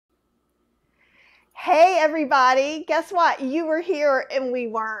Hey everybody, guess what? You were here and we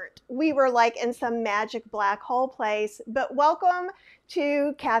weren't. We were like in some magic black hole place. But welcome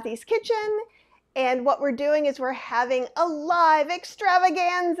to Kathy's Kitchen. And what we're doing is we're having a live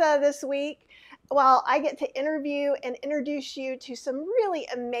extravaganza this week. While I get to interview and introduce you to some really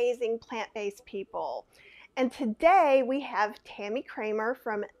amazing plant-based people. And today we have Tami Kramer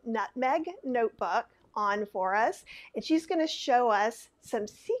from Nutmeg Notebook on for us, and she's going to show us some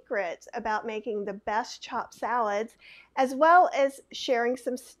secrets about making the best chopped salads, as well as sharing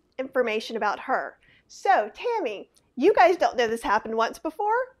some information about her. So, Tami, you guys don't know this happened once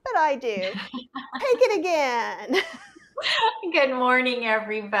before, but I do. Take it again. Good morning,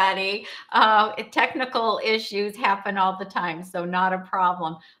 everybody. Technical issues happen all the time, so not a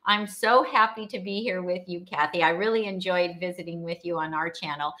problem. I'm so happy to be here with you, Kathy. I really enjoyed visiting with you on our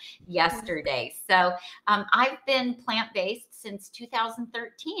channel yesterday. So I've been plant-based since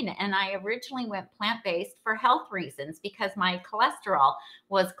 2013, and I originally went plant-based for health reasons because my cholesterol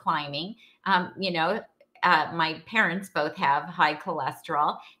was climbing. My parents both have high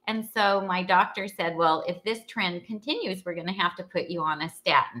cholesterol. And so my doctor said, well, if this trend continues, we're going to have to put you on a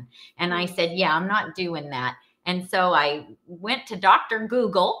statin. And I said, yeah, I'm not doing that. And so I went to Dr.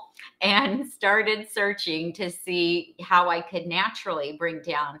 Google and started searching to see how I could naturally bring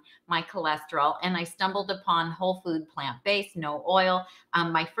down my cholesterol. And I stumbled upon whole food, plant-based, no oil.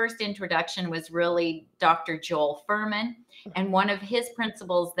 My first introduction was really Dr. Joel Furman. And one of his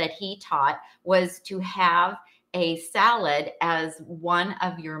principles that he taught was to have a salad as one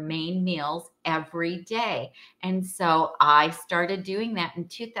of your main meals every day. And so I started doing that in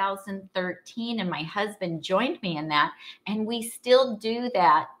 2013, and my husband joined me in that. And we still do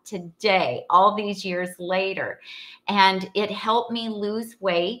that today, all these years later. And it helped me lose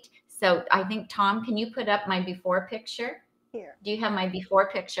weight. So I think, Tom, can you put up my before picture? Here. Do you have my before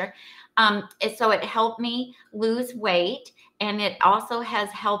picture? So it helped me lose weight, and it also has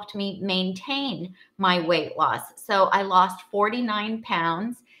helped me maintain my weight loss. So I lost 49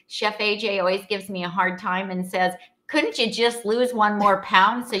 pounds. Chef AJ always gives me a hard time and says, couldn't you just lose one more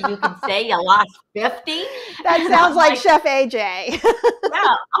pound so you could say you lost 50? That sounds like Chef AJ.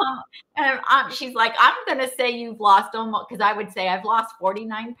 Yeah. She's like, I'm going to say you've lost almost, because I would say I've lost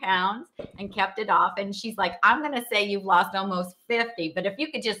 49 pounds and kept it off. And she's like, I'm going to say you've lost almost 50, but if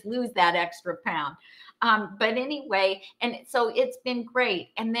you could just lose that extra pound. But anyway, and so it's been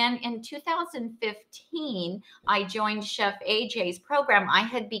great. And then in 2015, I joined Chef AJ's program. I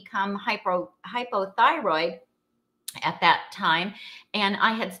had become hypothyroid at that time, and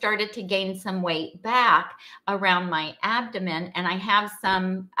I had started to gain some weight back around my abdomen, and I have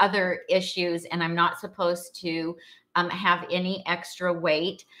some other issues, and I'm not supposed to have any extra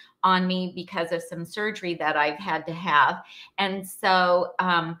weight on me because of some surgery that I've had to have. And so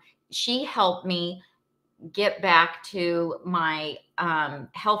she helped me get back to my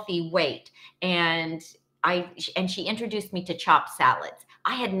healthy weight, and she introduced me to chopped salads.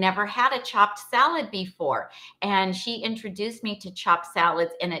 I had never had a chopped salad before, and she introduced me to chopped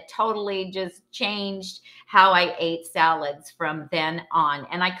salads, and it totally just changed how I ate salads from then on.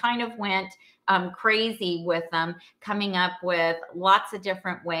 And I kind of went crazy with them, coming up with lots of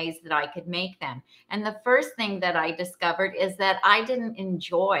different ways that I could make them. And the first thing that I discovered is that I didn't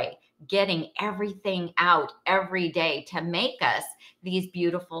enjoy getting everything out every day to make us these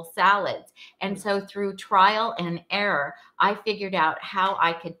beautiful salads. And so through trial and error, I figured out how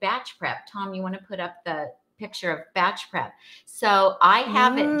I could batch prep. Tom, you want to put up the picture of batch prep? So I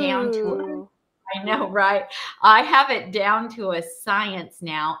have it down to, I know, right? I have it down to a science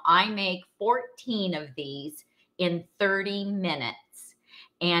now. I make 14 of these in 30 minutes,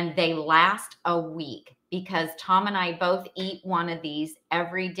 and they last a week because Tom and I both eat one of these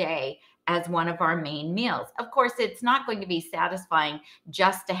every day as one of our main meals. Of course, it's not going to be satisfying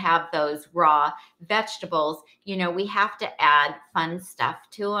just to have those raw vegetables. You know, we have to add fun stuff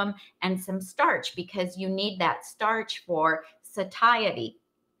to them and some starch because you need that starch for satiety.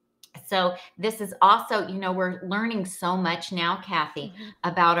 So this is also, you know, we're learning so much now, Kathy,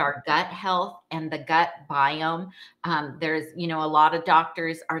 about our gut health and the gut biome. There's, you know, a lot of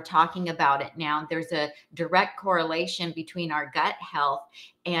doctors are talking about it now. There's a direct correlation between our gut health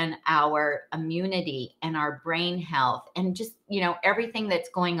and our immunity and our brain health and just, you know, everything that's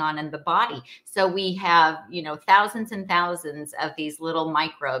going on in the body. So we have, you know, thousands and thousands of these little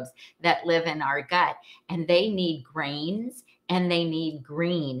microbes that live in our gut, and they need grains and they need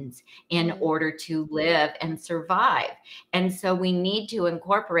greens in order to live and survive. And so we need to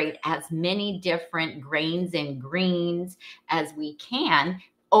incorporate as many different grains and greens as we can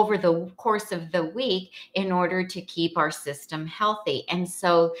over the course of the week in order to keep our system healthy. And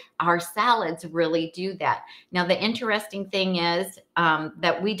so our salads really do that. Now, the interesting thing is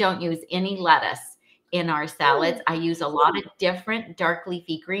that we don't use any lettuce in our salads. I use a lot of different dark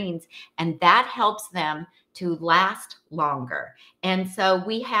leafy greens, and that helps them to last longer. And so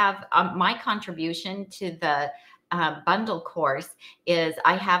we have my contribution to the bundle course is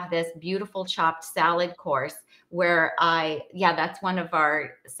I have this beautiful chopped salad course where that's one of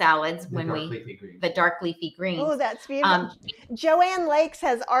our salads the dark leafy greens. Oh, that's beautiful. Joanne Lakes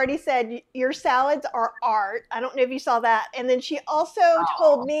has already said your salads are art. I don't know if you saw that. And then she also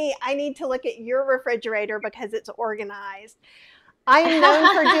told me I need to look at your refrigerator because it's organized. I am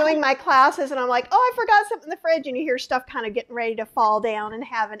known for doing my classes and I'm like, oh, I forgot something in the fridge, and you hear stuff kind of getting ready to fall down and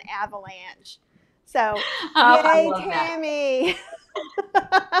have an avalanche. So, yay, Tami.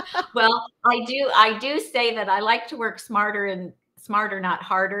 Well, I do say that I like to work smarter, not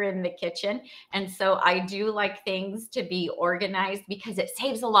harder in the kitchen. And so I do like things to be organized because it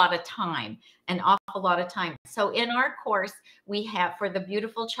saves a lot of time, an awful lot of time. So in our course, we have, for the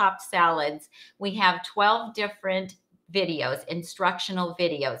beautiful chopped salads, we have 12 different videos, instructional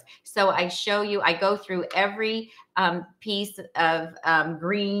videos. So I show you, I go through every piece of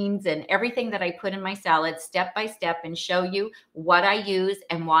greens and everything that I put in my salad step by step and show you what I use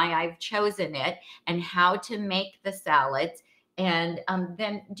and why I've chosen it and how to make the salads. And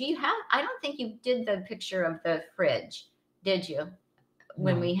then do you have, I don't think you did the picture of the fridge, did you?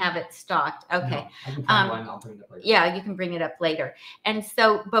 When we have it stocked. Okay. No, I can find one. I'll bring it up later. Yeah, you can bring it up later. And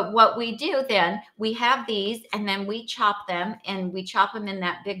so, but what we do then, we have these and then we chop them, and we chop them in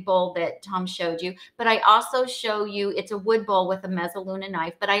that big bowl that Tom showed you. But I also show you, it's a wood bowl with a mezzaluna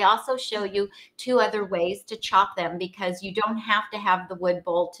knife, but I also show you 2 other ways to chop them because you don't have to have the wood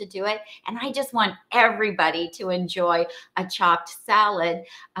bowl to do it. And I just want everybody to enjoy a chopped salad,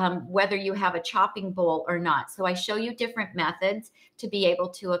 whether you have a chopping bowl or not. So I show you different methods to be able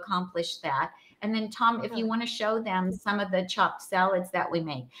to accomplish that. And then Tom, if you want to show them some of the chopped salads that we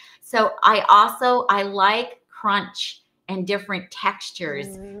make. So I like crunch and different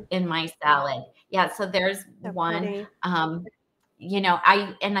textures in my salad. Yeah. So there's one, and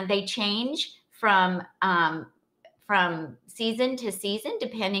they change from season to season,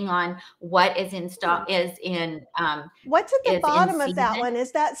 depending on what is in stock what's at the bottom of that one?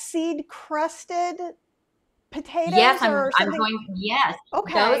 Is that seed crusted potatoes? Yes, yes.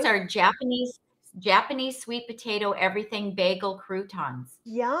 Okay. Those are Japanese sweet potato everything bagel croutons.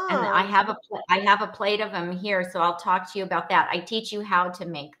 Yeah. And I have a plate of them here, so I'll talk to you about that. I teach you how to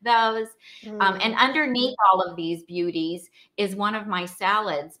make those. And underneath all of these beauties is one of my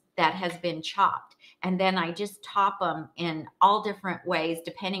salads that has been chopped. And then I just top them in all different ways,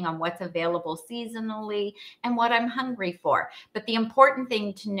 depending on what's available seasonally and what I'm hungry for. But the important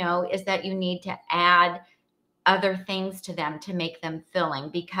thing to know is that you need to add other things to them to make them filling,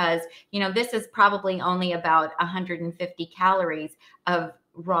 because this is probably only about 150 calories of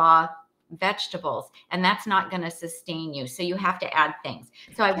raw vegetables, and that's not going to sustain you. So you have to add things.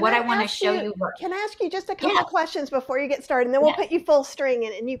 So I want to show you. Can I ask you just a couple questions before you get started, and then we'll put you full string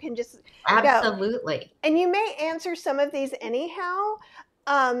in, and you can just absolutely go. And you may answer some of these anyhow.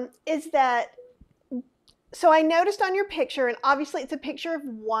 So I noticed on your picture, and obviously it's a picture of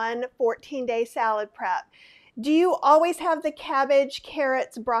one 14-day salad prep. Do you always have the cabbage,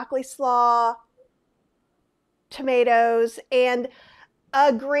 carrots, broccoli slaw, tomatoes, and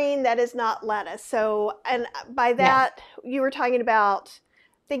a green that is not lettuce? So, and by that, you were talking about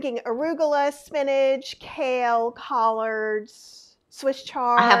thinking arugula, spinach, kale, collards, Swiss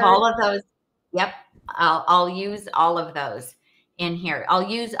chard. I have all of those. Yep. I'll use all of those in here.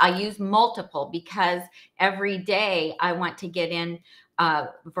 I use multiple because every day I want to get in a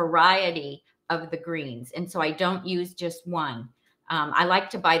variety of the greens. And so I don't use just one. I like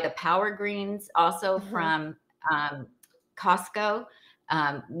to buy the power greens also from Costco.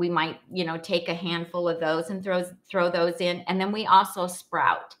 We might, take a handful of those and throw those in. And then we also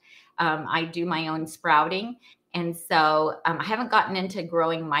sprout. I do my own sprouting. And so I haven't gotten into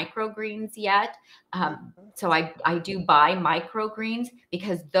growing microgreens yet. So I do buy microgreens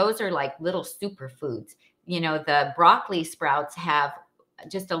because those are like little superfoods. The broccoli sprouts have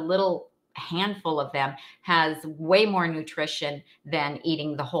just a little handful of them has way more nutrition than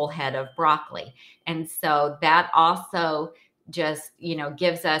eating the whole head of broccoli. And so that also just,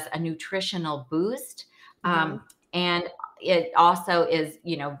 gives us a nutritional boost. And it also is,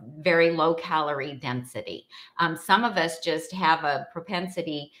 very low calorie density. Some of us just have a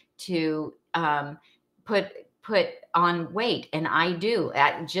propensity to put put on weight, and I do.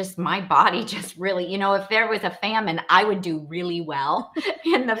 My body just really, if there was a famine, I would do really well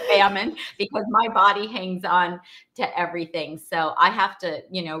in the famine because my body hangs on to everything. So I have to,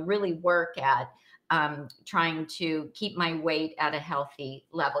 really work at trying to keep my weight at a healthy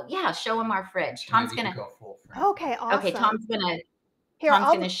level. Yeah, show them our fridge. Tom's gonna go full frame. Okay, awesome. Okay, Tom's Here,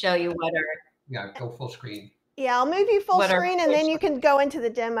 gonna show you what our Yeah, go full screen. Yeah, I'll move you full What our screen and then fridge you can go into the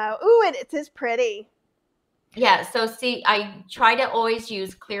demo. Ooh, it is pretty. Yeah, so see, I try to always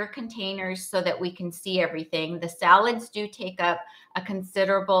use clear containers so that we can see everything. The salads do take up a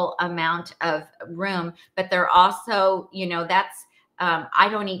considerable amount of room, but they're also, I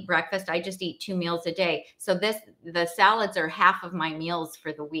don't eat breakfast. I just eat 2 meals a day. So the salads are half of my meals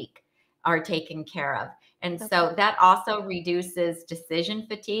for the week are taken care of. And so that also reduces decision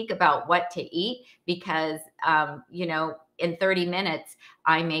fatigue about what to eat because, in 30 minutes,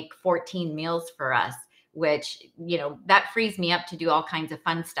 I make 14 meals for us, which, that frees me up to do all kinds of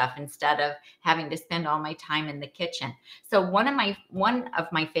fun stuff instead of having to spend all my time in the kitchen. So one of my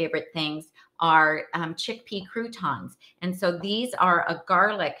favorite things are chickpea croutons. And so these are a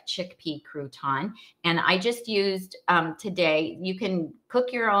garlic chickpea crouton. And I just used today, you can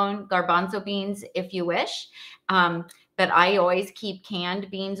cook your own garbanzo beans if you wish. But I always keep canned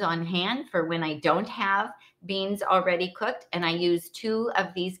beans on hand for when I don't have beans already cooked. And I use 2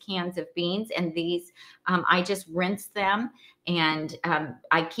 of these cans of beans, and these, I just rinse them. And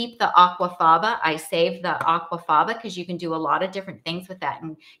I keep the aquafaba. I save the aquafaba because you can do a lot of different things with that.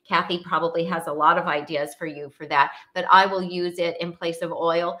 And Kathy probably has a lot of ideas for you for that. But I will use it in place of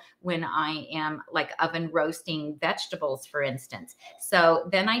oil when I am like oven roasting vegetables, for instance. So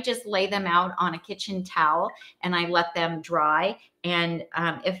then I just lay them out on a kitchen towel and I let them dry. And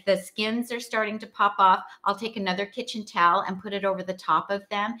if the skins are starting to pop off, I'll take another kitchen towel and put it over the top of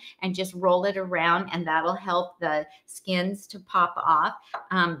them and just roll it around, and that'll help the skins to pop off.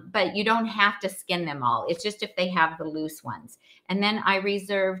 But you don't have to skin them all. It's just if they have the loose ones. And then I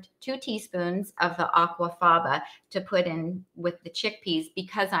reserved 2 teaspoons of the aquafaba to put in with the chickpeas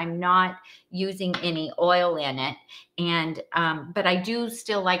because I'm not using any oil in it. And but I do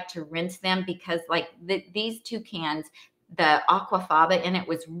still like to rinse them because like these 2 cans, the aquafaba in it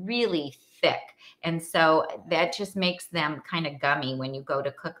was really thick. And so that just makes them kind of gummy when you go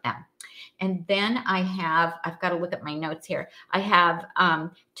to cook them. And then I've got to look at my notes here. I have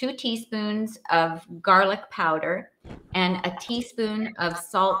 2 teaspoons of garlic powder and a teaspoon of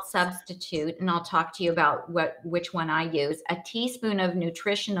salt substitute. And I'll talk to you about which one I use. A teaspoon of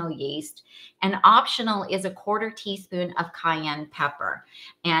nutritional yeast, and optional is a 1/4 teaspoon of cayenne pepper.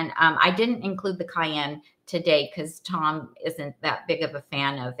 And I didn't include the cayenne today because Tom isn't that big of a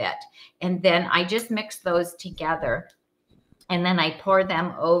fan of it. And then I just mix those together, and then I pour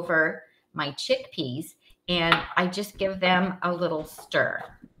them over my chickpeas, and I just give them a little stir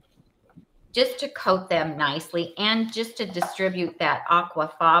just to coat them nicely and just to distribute that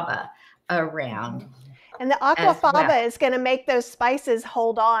aquafaba around. And the aquafaba is going to make those spices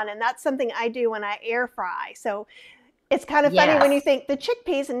hold on, and that's something I do when I air fry. So it's kind of funny when you think the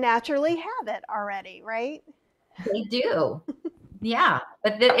chickpeas naturally have it already, right? They do. Yeah,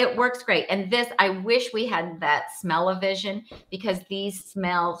 but it works great. And this, I wish we had that smell-o-vision because these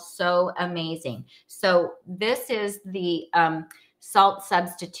smell so amazing. So this is the salt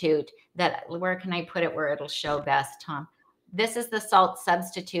substitute that, where can I put it where it'll show best, Tom? This is the salt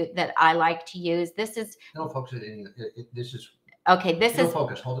substitute that I like to use. This is... Don't focus it in. This is... Okay, this is...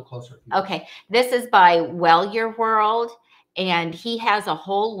 focus. Hold it closer. Okay, this is by Well Your World. And he has a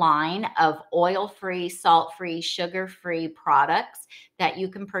whole line of oil-free, salt-free, sugar-free products that you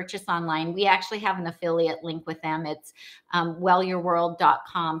can purchase online. We actually have an affiliate link with them. It's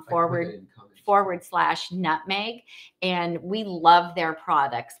wellyourworld.com/nutmeg. And we love their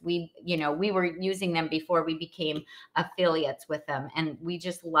products. We were using them before we became affiliates with them, and we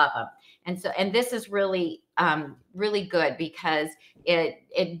just love them. And this is really, really good because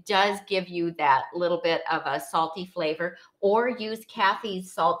it does give you that little bit of a salty flavor. Or use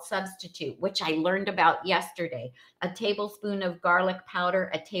Kathy's salt substitute, which I learned about yesterday. A tablespoon of garlic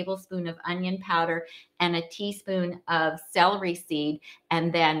powder, a tablespoon of onion powder, and a teaspoon of celery seed,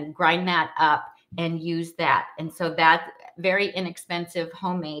 and then grind that up and use that. And so that's very inexpensive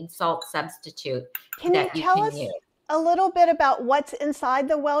homemade salt substitute. Can you tell us a little bit about what's inside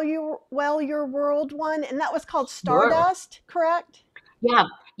the Well Your World one? And that was called Stardust, correct?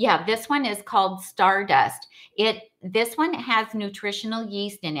 Yeah, this one is called Stardust. This one has nutritional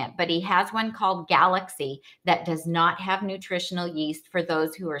yeast in it, but he has one called Galaxy that does not have nutritional yeast for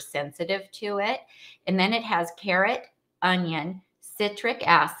those who are sensitive to it. And then it has carrot, onion, citric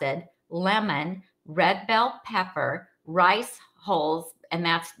acid, lemon, red bell pepper, rice hulls, and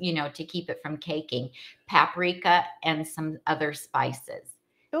that's, to keep it from caking, paprika, and some other spices.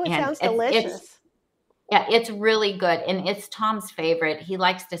 Oh, it And sounds it's delicious. yeah, it's really good, and it's Tom's favorite. He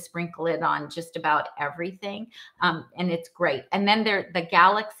likes to sprinkle it on just about everything, and it's great. And then the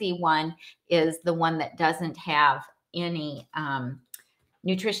Galaxy one is the one that doesn't have any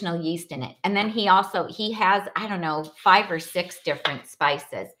nutritional yeast in it. And then he has, I don't know, 5 or 6 different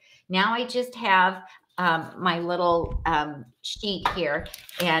spices. Now I just have my little sheet here,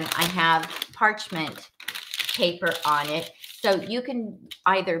 and I have parchment paper on it. So you can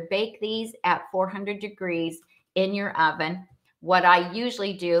either bake these at 400 degrees in your oven. What I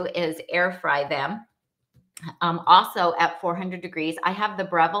usually do is air fry them. Also at 400 degrees. I have the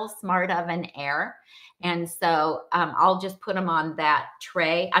Breville Smart Oven Air. And so I'll just put them on that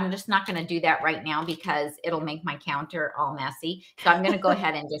tray. I'm just not going to do that right now because it'll make my counter all messy. So I'm going to go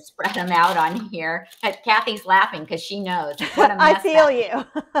ahead and just spread them out on here. Kathy's laughing because she knows what a mess I feel you.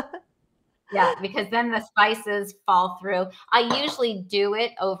 Yeah, because then the spices fall through. I usually do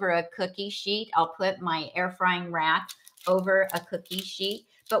it over a cookie sheet. I'll put my air frying rack over a cookie sheet.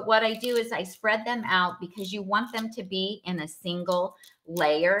 But what I do is I spread them out because you want them to be in a single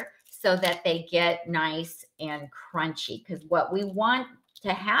layer so that they get nice and crunchy. Because what we want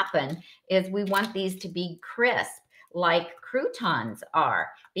to happen is we want these to be crisp like croutons are,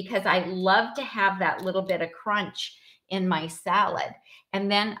 because I love to have that little bit of crunch in my salad. And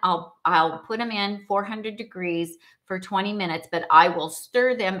then I'll put them in 400 degrees for 20 minutes, but I will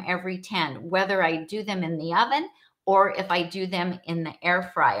stir them every 10, whether I do them in the oven or if I do them in the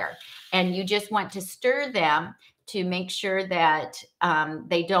air fryer. And you just want to stir them to make sure that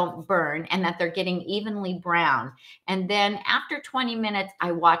they don't burn and that they're getting evenly brown. And then after 20 minutes,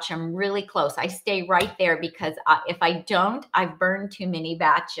 I watch them really close. I stay right there because if I don't, I've burned too many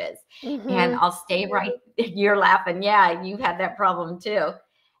batches. And I'll stay right. You're laughing. Yeah, you've had that problem too.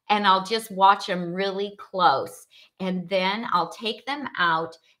 And I'll just watch them really close. And then I'll take them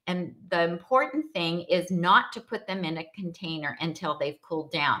out. And the important thing is not to put them in a container until they've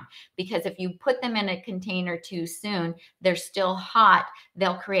cooled down. Because if you put them in a container too soon, they're still hot.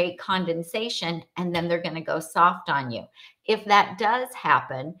 They'll create condensation and then they're going to go soft on you. If that does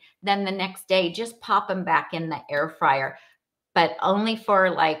happen, then the next day, just pop them back in the air fryer, but only for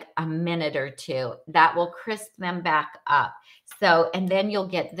like a minute or two. That will crisp them back up. So, and then you'll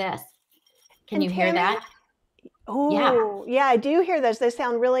get this. Can you hear that? Oh, yeah, I do hear those. They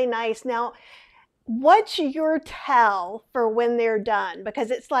sound really nice. Now, what's your tell for when they're done?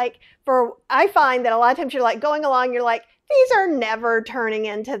 Because it's like, I find that a lot of times you're like going along, you're like, these are never turning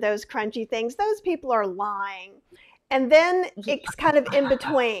into those crunchy things. Those people are lying. And then it's kind of in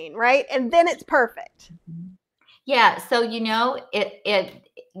between, right? And then it's perfect. Yeah. So,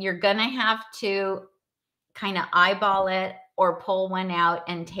 you're going to have to kind of eyeball it or pull one out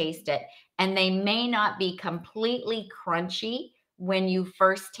and taste it. And they may not be completely crunchy when you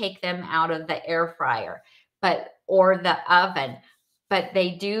first take them out of the air fryer, or the oven, but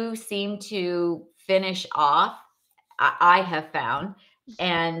they do seem to finish off. I have found.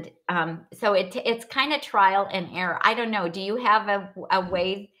 And so it's kind of trial and error. I don't know. Do you have a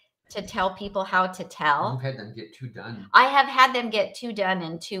way to tell people how to tell? You've had them get too done. I have had them get too done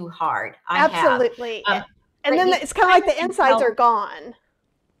and too hard. Absolutely. And then it's kind of like the insides are gone.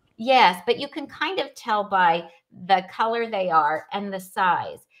 Yes, but you can kind of tell by the color they are and the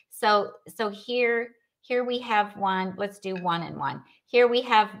size. So here we have one. Let's do 1 and 1. Here we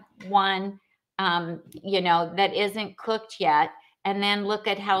have one, that isn't cooked yet. And then look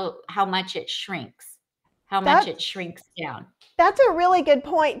at how much it shrinks, much it shrinks down. That's a really good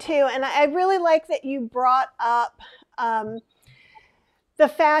point too. And I really like that you brought up the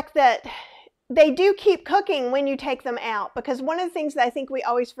fact that they do keep cooking when you take them out, because one of the things that I think we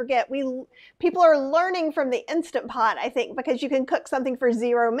always forget, people are learning from the Instant Pot, I think, because you can cook something for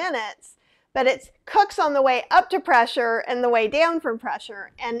 0 minutes, but it cooks on the way up to pressure and the way down from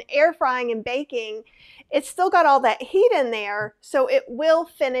pressure. And air frying and baking, it's still got all that heat in there, so it will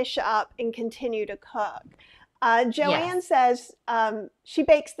finish up and continue to cook. Joanne says she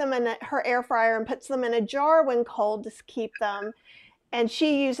bakes them in her air fryer and puts them in a jar when cold to keep them. And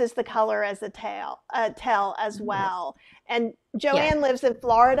she uses the color as a tell as well. And Joanne lives in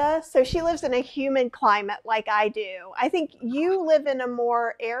Florida, so she lives in a humid climate like I do. I think you live in a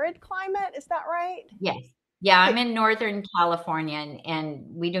more arid climate. Is that right? Yes. Yeah, I'm in Northern California, and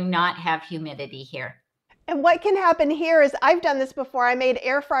we do not have humidity here. And what can happen here is, I've done this before. I made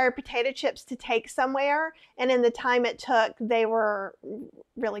air fryer potato chips to take somewhere, and in the time it took, they were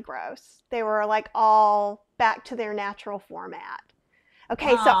really gross. They were like all back to their natural format.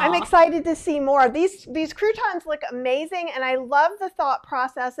 Okay, so I'm Aw. excited to see more. These croutons look amazing, and I love the thought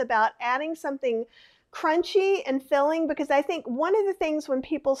process about adding something crunchy and filling, because I think one of the things when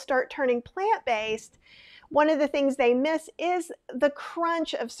people start turning plant-based, one of the things they miss is the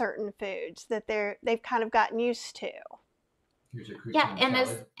crunch of certain foods that they've kind of gotten used to. Here's a Yeah, crouton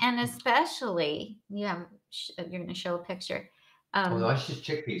salad. and especially, you're going to show a picture. Oh, no, that's just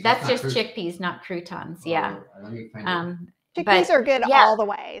chickpeas. That's not just chickpeas, not croutons. Yeah. Let me find it. Chickpeas But are good yeah, all the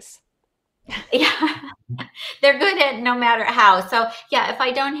ways. yeah, they're good at no matter how. So yeah, if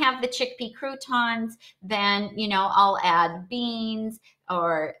I don't have the chickpea croutons, then I'll add beans,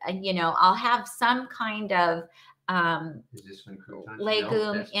 or I'll have some kind of Is this one croutons? No,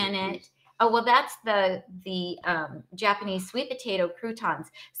 legume that's in chickpeas. it. Oh, well, that's the Japanese sweet potato croutons.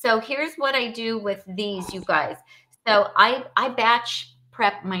 So here's what I do with these, you guys. So I batch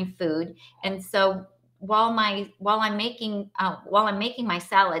prep my food, and so while I'm making my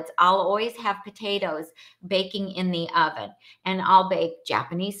salads, I'll always have potatoes baking in the oven, and I'll bake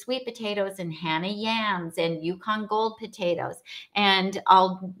Japanese sweet potatoes and Hana yams and Yukon Gold potatoes, and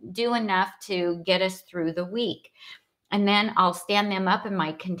I'll do enough to get us through the week. And then I'll stand them up in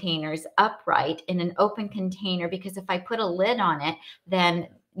my containers upright in an open container, because if I put a lid on it, then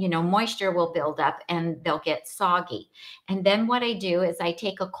moisture will build up and they'll get soggy. And then what I do is I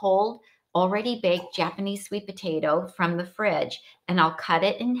take a cold, already baked Japanese sweet potato from the fridge, and I'll cut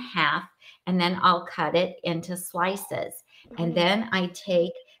it in half, and then I'll cut it into slices. And then I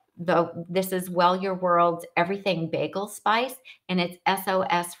take this is Well Your World's Everything Bagel Spice, and it's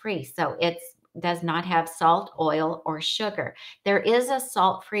SOS free. So it's does not have salt, oil, or sugar. There is a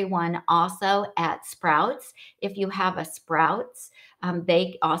salt-free one also at Sprouts. If you have a Sprouts,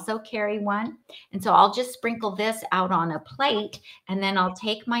 they also carry one. And so I'll just sprinkle this out on a plate, and then I'll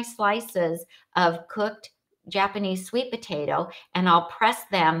take my slices of cooked Japanese sweet potato, and I'll press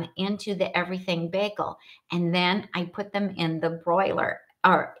them into the Everything Bagel. And then I put them in the broiler.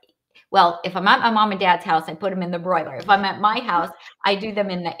 Or, well, if I'm at my mom and dad's house, I put them in the broiler. If I'm at my house, I do them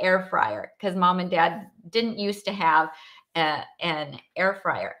in the air fryer, because mom and dad didn't used to have an air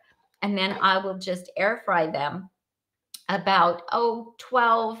fryer. And then I will just air fry them about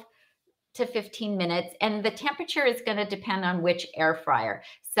 12 to 15 minutes. And the temperature is going to depend on which air fryer.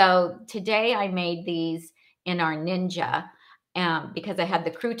 So today I made these in our Ninja, because I had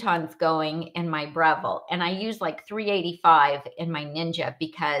the croutons going in my Breville. And I use like 385 in my Ninja,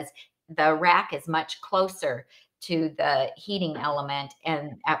 because the rack is much closer to the heating element,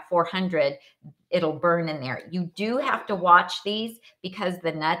 and at 400 it'll burn in there. You do have to watch these, because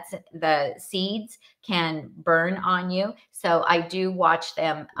the seeds can burn on you. So I do watch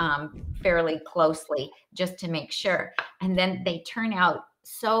them fairly closely, just to make sure. And then they turn out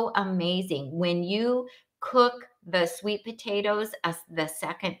so amazing when you cook the sweet potatoes the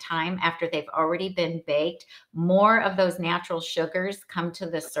second time after they've already been baked. More of those natural sugars come to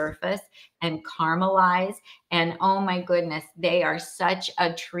the surface and caramelize, and oh my goodness, they are such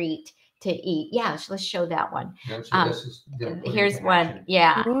a treat to eat. Yeah, let's show that one. No, so this is Here's one. action.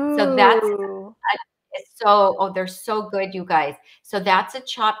 Yeah. So they're so good, you guys. So that's a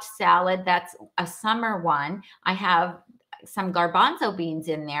chopped salad. That's a summer one. I have some garbanzo beans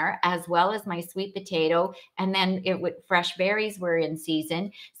in there, as well as my sweet potato. And then fresh berries were in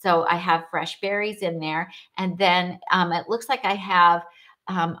season. So I have fresh berries in there. And then it looks like I have,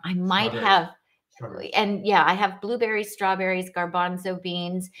 I might have, and yeah, I have blueberries, strawberries, garbanzo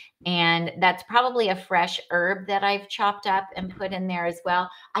beans, and that's probably a fresh herb that I've chopped up and put in there as well.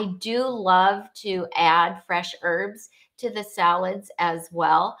 I do love to add fresh herbs to the salads as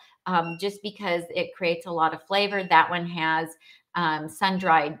well, just because it creates a lot of flavor. That one has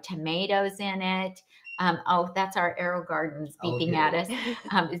sun-dried tomatoes in it. That's our Arrow Gardens beeping at us.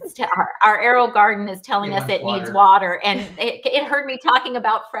 Our Arrow Garden is telling us it needs water, and it heard me talking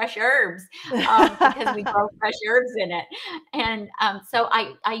about fresh herbs, because we grow fresh herbs in it. And so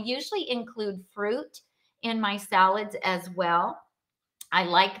I usually include fruit in my salads as well. I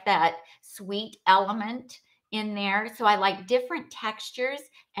like that sweet element in there. So I like different textures,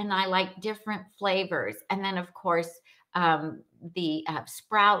 and I like different flavors. And then, of course, the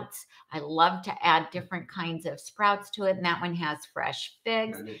Sprouts, I love to add different kinds of sprouts to it. And that one has fresh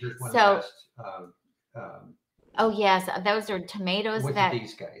figs. Oh yes, those are tomatoes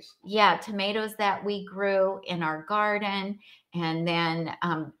these guys. Yeah, tomatoes that we grew in our garden. And then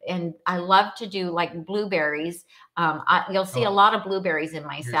and I love to do like blueberries. You'll see a lot of blueberries in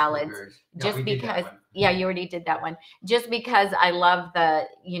my salads, just because you already did that one. Just because I love the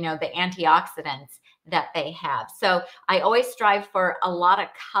antioxidants that they have. So I always strive for a lot of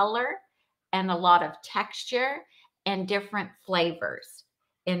color and a lot of texture and different flavors.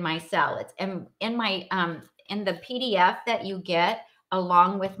 in my salads. And in the PDF that you get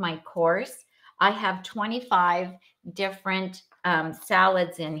along with my course, I have 25 different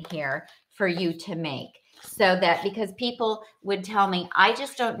salads in here for you to make. So that, because people would tell me, I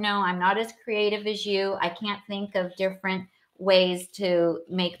just don't know, I'm not as creative as you, I can't think of different ways to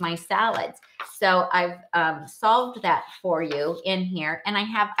make my salads. So I've solved that for you in here. And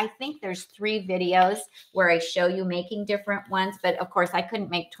I think there's 3 videos where I show you making different ones, but of course I couldn't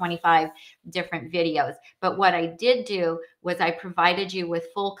make 25 different videos. But what I did do was I provided you with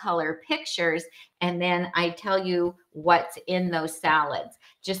full color pictures, and then I tell you what's in those salads,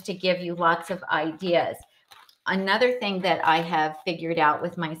 just to give you lots of ideas. Another thing that I have figured out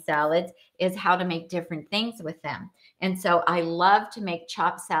with my salads is how to make different things with them. And so I love to make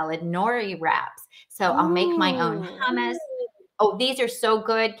chopped salad nori wraps. So I'll make my own hummus. Oh, these are so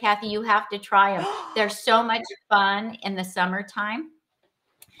good, Kathy. You have to try them. They're so much fun in the summertime.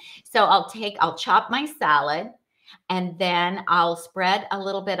 So I'll chop my salad, and then I'll spread a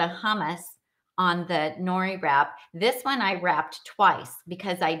little bit of hummus on the nori wrap. This one I wrapped twice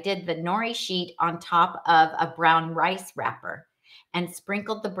because I did the nori sheet on top of a brown rice wrapper and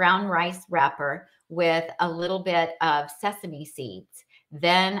sprinkled the brown rice wrapper with a little bit of sesame seeds.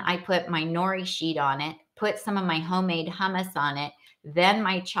 Then I put my nori sheet on it, put some of my homemade hummus on it, then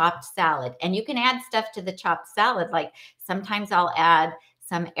my chopped salad. And you can add stuff to the chopped salad. Like sometimes I'll add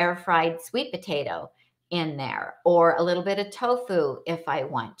some air fried sweet potato in there, or a little bit of tofu if I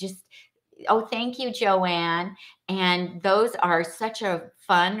want. Just, oh, thank you, Joanne. And those are such a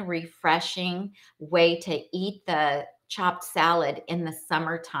fun, refreshing way to eat the chopped salad in the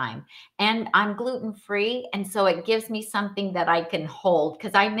summertime. And I'm gluten-free, and so it gives me something that I can hold,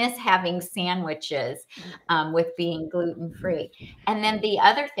 because I miss having sandwiches with being gluten-free. And then the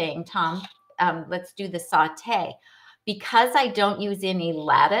other thing, Tom, let's do the saute. Because I don't use any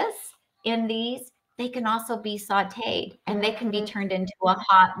lettuce in these, they can also be sauteed, and they can be turned into a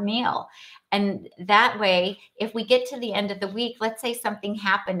hot meal. And that way, if we get to the end of the week, let's say something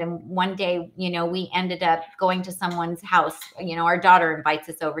happened and one day, we ended up going to someone's house, our daughter invites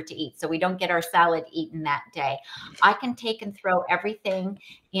us over to eat, so we don't get our salad eaten that day. I can take and throw everything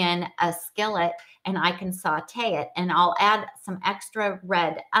in a skillet, and I can saute it, and I'll add some extra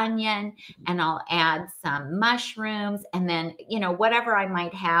red onion, and I'll add some mushrooms, and then, whatever I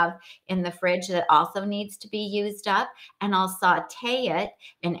might have in the fridge that also needs to be used up, and I'll saute it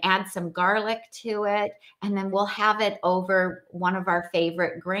and add some garlic to it, and then we'll have it over one of our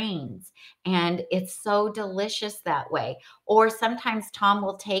favorite grains. And it's so delicious that way. Or sometimes Tom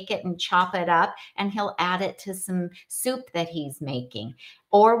will take it and chop it up, and he'll add it to some soup that he's making.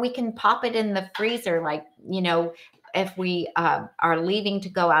 Or we can pop it in the freezer, like, if we are leaving to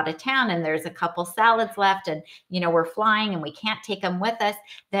go out of town and there's a couple salads left, and, we're flying and we can't take them with us,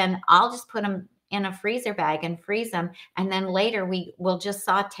 then I'll just put them in a freezer bag and freeze them. And then later we'll just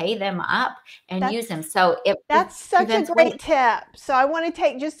saute them up and use them. So that's such a great tip. So I want to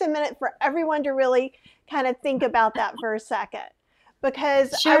take just a minute for everyone to really kind of think about that for a second,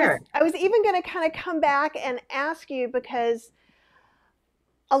 because sure. I was even going to kind of come back and ask you, because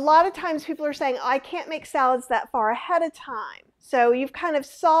a lot of times people are saying, oh, I can't make salads that far ahead of time. So you've kind of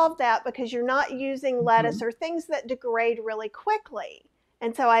solved that because you're not using lettuce or things that degrade really quickly.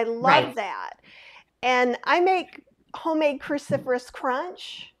 And so I love that. And I make homemade cruciferous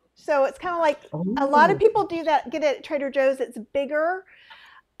crunch. So it's kind of like a lot of people do that, get it at Trader Joe's. It's bigger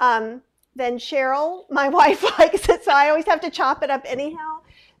than Cheryl, my wife, likes it. So I always have to chop it up anyhow.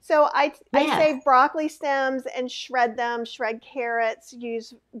 So I save broccoli stems and shred them, shred carrots,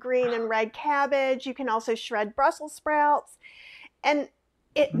 use green and red cabbage. You can also shred Brussels sprouts. And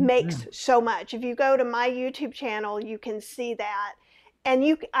it makes so much. If you go to my YouTube channel, you can see that.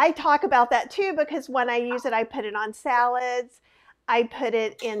 And I talk about that too, because when I use it, I put it on salads. I put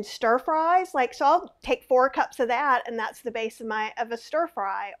it in stir fries. So I'll take 4 cups of that, and that's the base of a stir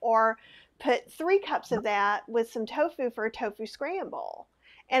fry. Or put 3 cups of that with some tofu for a tofu scramble.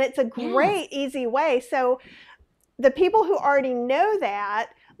 And it's a great, easy way. So the people who already know that,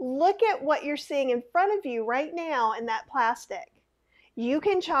 look at what you're seeing in front of you right now in that plastic. You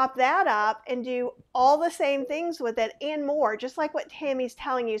can chop that up and do all the same things with it and more, just like what Tami's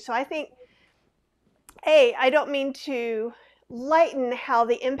telling you. So I think, I don't mean to lighten how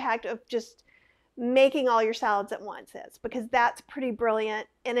the impact of just making all your salads at once is, because that's pretty brilliant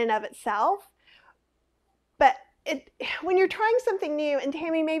in and of itself. But when you're trying something new, and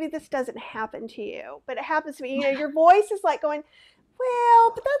Tami, maybe this doesn't happen to you, but it happens to me, your voice is like going,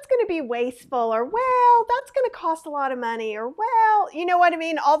 well, but that's going to be wasteful, or well, that's going to cost a lot of money, or well, you know what I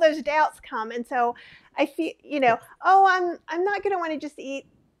mean? All those doubts come. And so I feel, oh, I'm not going to want to just eat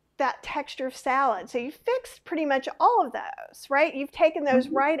that texture of salad. So you fixed pretty much all of those, right? You've taken those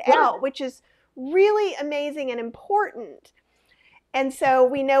right out, which is really amazing and important. And so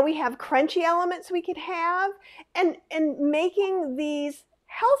we know we have crunchy elements we could have, and making these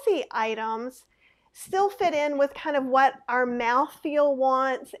healthy items still fit in with kind of what our mouthfeel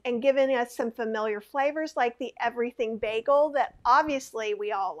wants, and giving us some familiar flavors like the everything bagel that obviously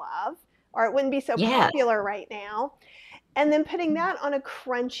we all love, or it wouldn't be so popular right now. And then putting that on a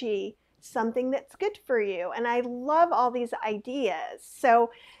crunchy something that's good for you. And I love all these ideas.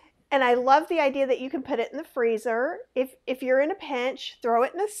 So, and I love the idea that you can put it in the freezer. If you're in a pinch, throw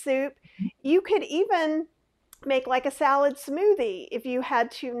it in a soup. You could even make like a salad smoothie if you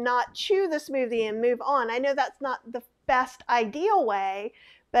had to not chew the smoothie and move on. I know that's not the best ideal way,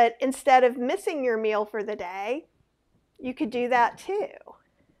 but instead of missing your meal for the day, you could do that too.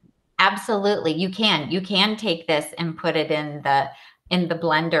 Absolutely. You can take this and put it in the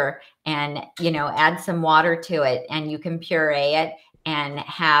blender and, add some water to it, and you can puree it and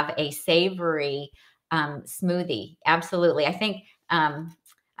have a savory smoothie. Absolutely. I think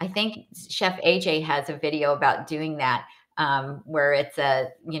Chef AJ has a video about doing that, where it's a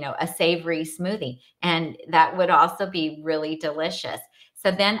savory smoothie, and that would also be really delicious.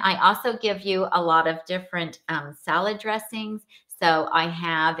 So then I also give you a lot of different salad dressings. So I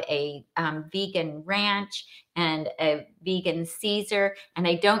have a vegan ranch and a vegan Caesar, and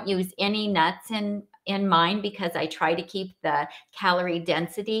I don't use any nuts in mine because I try to keep the calorie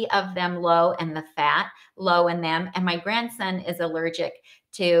density of them low and the fat low in them. And my grandson is allergic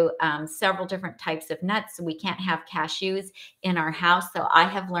to several different types of nuts. So we can't have cashews in our house. So I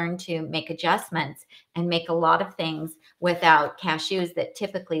have learned to make adjustments and make a lot of things without cashews that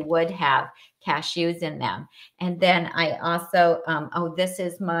typically would have cashews in them. And then I also, this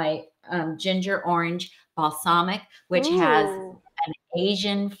is my ginger orange balsamic, which has an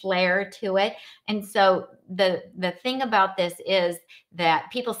Asian flair to it. And so the thing about this is that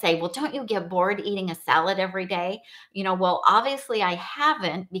people say, well, don't you get bored eating a salad every day? Well, obviously I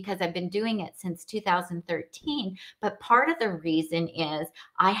haven't, because I've been doing it since 2013. But part of the reason is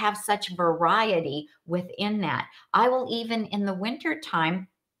I have such variety within that. I will even in the winter time,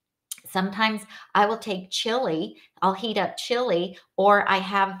 sometimes I will take chili, I'll heat up chili, or I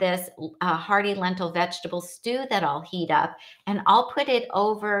have this hearty lentil vegetable stew that I'll heat up, and I'll put it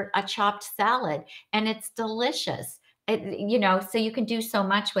over a chopped salad, and it's delicious. So you can do so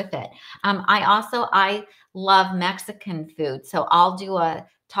much with it. I love Mexican food. So I'll do a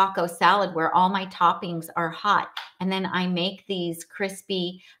taco salad where all my toppings are hot. And then I make these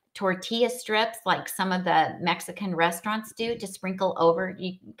crispy tortilla strips like some of the Mexican restaurants do, to sprinkle over.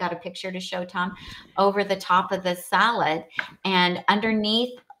 You got a picture to show, Tom, over the top of the salad. And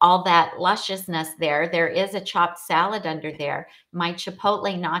underneath all that lusciousness there is a chopped salad under there, my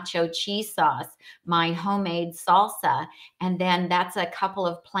chipotle nacho cheese sauce, my homemade salsa, and then that's a couple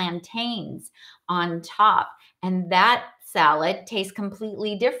of plantains on top. And that salad tastes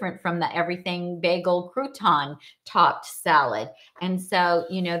completely different from the everything bagel crouton topped salad. And so,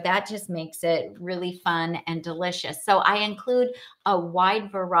 that just makes it really fun and delicious. So I include a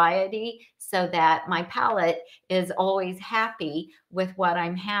wide variety so that my palate is always happy with what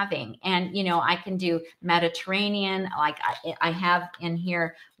I'm having. And, I can do Mediterranean, like I have in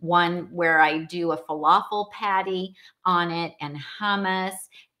here one where I do a falafel patty on it, and hummus,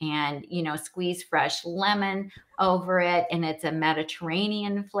 and, squeeze fresh lemon over it. And it's a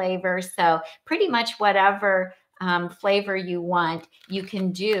Mediterranean flavor. So pretty much whatever flavor you want, you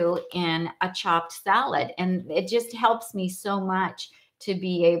can do in a chopped salad. And it just helps me so much to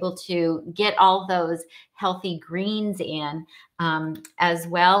be able to get all those healthy greens in, as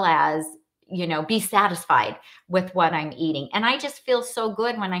well as, be satisfied with what I'm eating. And I just feel so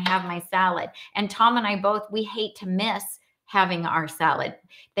good when I have my salad. And Tom and I both, we hate to miss having our salad.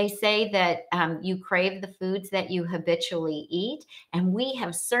 They say that you crave the foods that you habitually eat. And we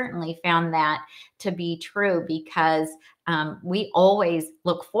have certainly found that to be true, because we always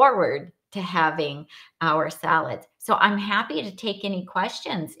look forward to having our salads. So I'm happy to take any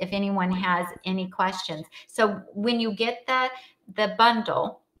questions if anyone has any questions. So when you get the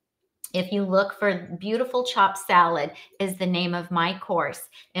bundle, if you look for Beautiful Chopped Salad is the name of my course.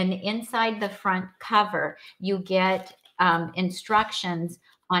 And inside the front cover, you get instructions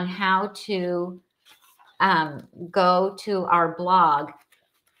on how to go to our blog.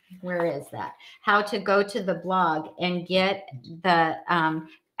 Where is that? How to go to the blog and get the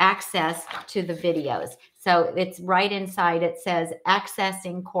access to the videos. So it's right inside. It says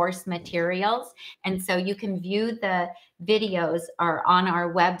accessing course materials. And so you can view the videos are on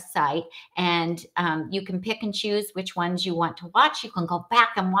our website, and you can pick and choose which ones you want to watch. You can go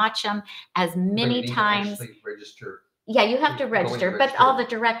back and watch them as many times. To register. Yeah, you have to register, but all the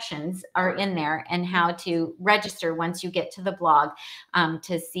directions are in there and how to register once you get to the blog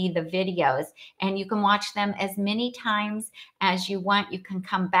to see the videos. And you can watch them as many times as you want. You can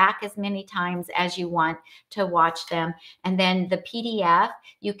come back as many times as you want to watch them. And then the PDF,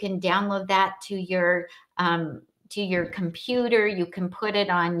 you can download that to your computer. You can put it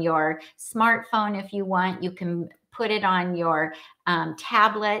on your smartphone if you want. You can put it on your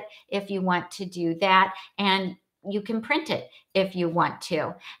tablet if you want to do that. And you can print it if you want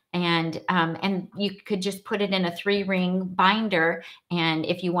to. And you could just put it in a 3-ring binder. And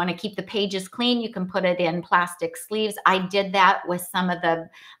if you want to keep the pages clean, you can put it in plastic sleeves. I did that with some of the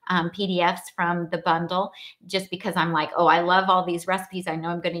PDFs from the bundle, just because I'm like, oh, I love all these recipes. I know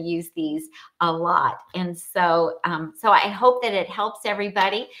I'm going to use these a lot. And so, so I hope that it helps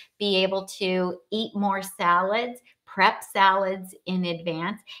everybody be able to eat more salads, prep salads in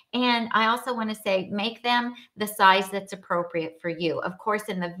advance. And I also want to say, make them the size that's appropriate for you. Of course,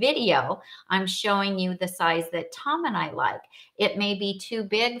 in the video, I'm showing you the size that Tom and I like. It may be too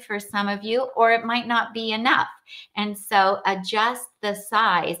big for some of you, or it might not be enough. And so adjust the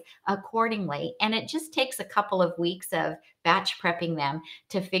size accordingly. And it just takes a couple of weeks of batch prepping them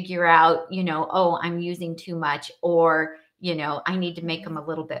to figure out, oh, I'm using too much, or I need to make them a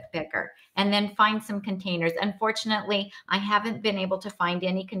little bit bigger. And then find some containers. Unfortunately, I haven't been able to find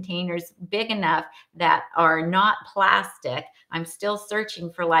any containers big enough that are not plastic. I'm still searching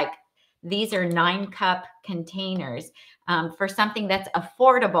for, like, these are 9-cup containers for something that's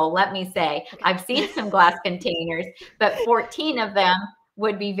affordable. Let me say, I've seen some glass containers, but 14 of them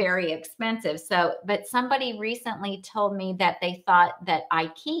would be very expensive. So, but somebody recently told me that they thought that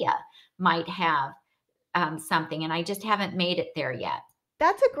IKEA might have something, and I just haven't made it there yet.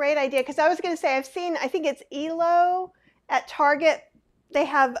 That's a great idea, because I was going to say, I've seen, I think it's ELO at Target. They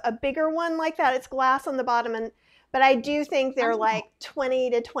have a bigger one like that. It's glass on the bottom, but I do think they're like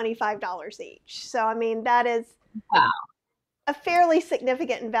 $20 to $25 each. So, I mean, that is a fairly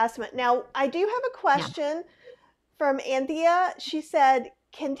significant investment. Now, I do have a question from Anthea. She said,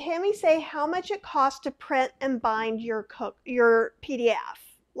 can Tami say how much it costs to print and bind your PDF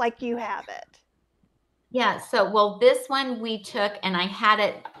like you have it? Yeah. So, well, this one we took, and I had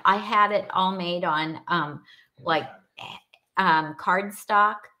it all made on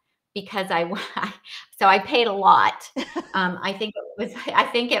cardstock, because so I paid a lot. I think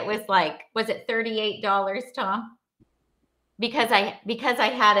it was like, was it $38, Tom? Because I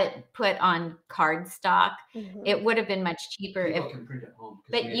had it put on cardstock, it would have been much cheaper. People can print at home.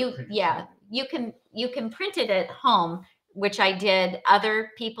 But you can print it at home, which I did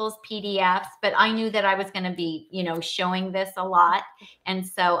other people's PDFs, but I knew that I was going to be, showing this a lot. And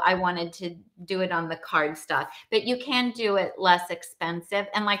so I wanted to do it on the cardstock, but you can do it less expensive.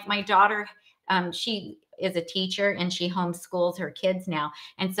 And like my daughter, she is a teacher and she homeschools her kids now.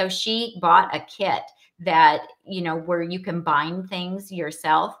 And so she bought a kit that, where you can bind things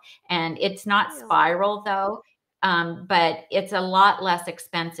yourself, and it's not spiral though. But it's a lot less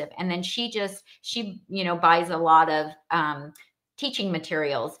expensive. And then she buys a lot of teaching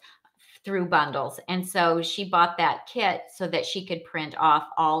materials through bundles. And so she bought that kit so that she could print off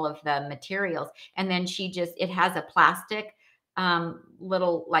all of the materials. And then it has a plastic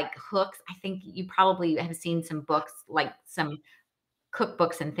little like hooks. I think you probably have seen some books, like some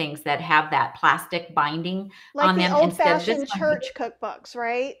cookbooks and things that have that plastic binding on them. Like the old-fashioned church cookbooks,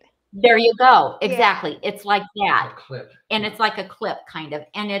 right? There you go. Exactly. Yeah. It's like that. A clip. And it's like a clip kind of,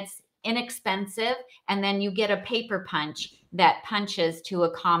 and it's inexpensive. And then you get a paper punch that punches to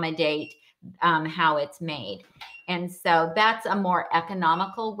accommodate how it's made. And so that's a more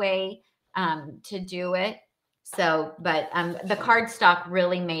economical way to do it. So, but the cardstock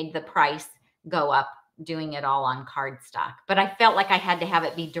really made the price go up, doing it all on cardstock. But I felt like I had to have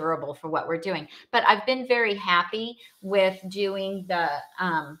it be durable for what we're doing. But I've been very happy with doing the,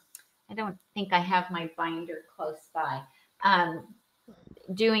 I don't think I have my binder close by,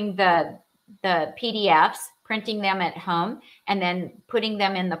 doing the PDFs, printing them at home, and then putting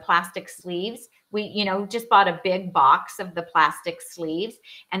them in the plastic sleeves. We, just bought a big box of the plastic sleeves,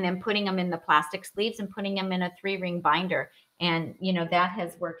 and then putting them in the plastic sleeves and putting them in a 3-ring binder. And, that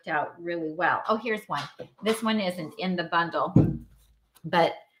has worked out really well. Oh, here's one. This one isn't in the bundle,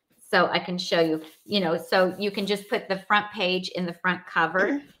 but so I can show you, so you can just put the front page in the front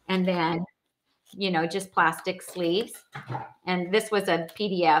cover, and then just plastic sleeves. And this was a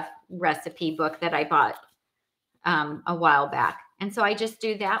PDF recipe book that I bought a while back. And so I just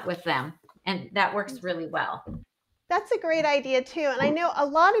do that with them. And that works really well. That's a great idea too. And I know a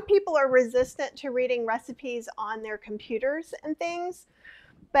lot of people are resistant to reading recipes on their computers and things.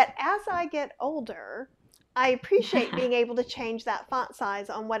 But as I get older, I appreciate being able to change that font size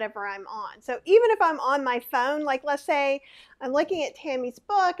on whatever I'm on. So even if I'm on my phone, like let's say I'm looking at Tami's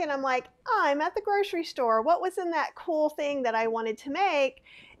book and I'm like, oh, I'm at the grocery store. What was in that cool thing that I wanted to make?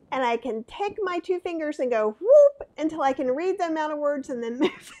 And I can take my 2 fingers and go whoop until I can read the amount of words and then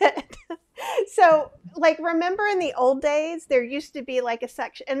move it. So like, remember in the old days, there used to be like a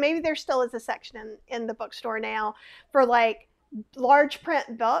section, and maybe there still is a section in the bookstore now for like large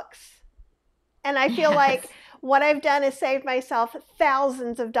print books. And I feel like what I've done is saved myself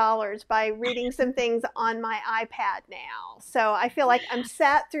thousands of dollars by reading some things on my iPad now. So I feel like I'm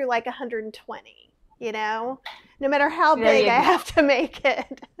sat through like 120, no matter how big I have to make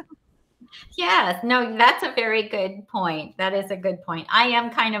it. Yes, no, that's a very good point. That is a good point. I am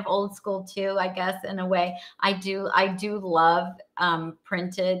kind of old school too, I guess, in a way. I do love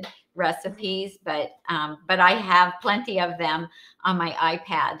printed recipes, but I have plenty of them on my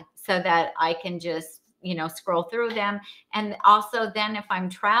iPad so that I can just scroll through them. And also then if I'm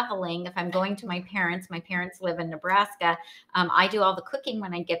traveling, if I'm going to my parents live in Nebraska, I do all the cooking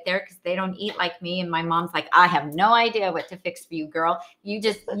when I get there because they don't eat like me. And my mom's like, I have no idea what to fix for you, girl. You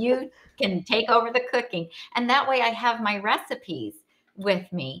can take over the cooking. And that way I have my recipes with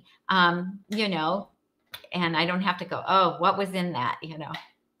me, and I don't have to go, oh, what was in that,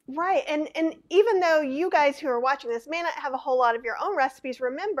 Right. And even though you guys who are watching this may not have a whole lot of your own recipes,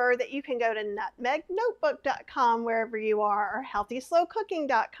 remember that you can go to nutmegnotebook.com wherever you are, or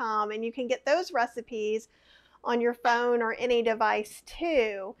healthyslowcooking.com, and you can get those recipes on your phone or any device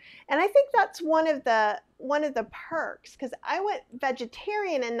too. And I think that's one of the perks, because I went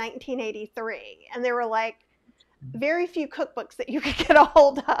vegetarian in 1983 and there were like very few cookbooks that you could get a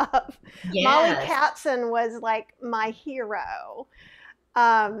hold of. Yes. Molly Katzen was like my hero.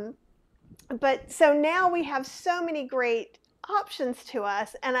 But so now we have so many great options to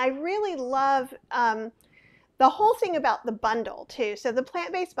us, and I really love the whole thing about the bundle too. So the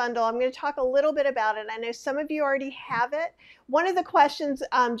plant-based bundle, I'm going to talk a little bit about it. I know some of you already have it. One of the questions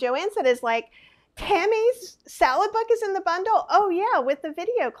Joanne said is like, Tami's salad book is in the bundle? Oh yeah, with the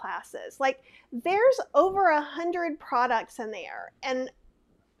video classes. Like there's over 100 products in there, and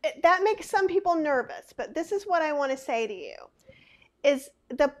that makes some people nervous, but this is what I want to say to you. Is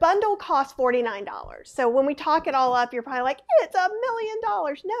the bundle costs $49. So when we talk it all up, you're probably like, it's $1 million.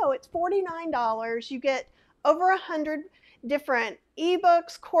 No, it's $49. You get over 100 different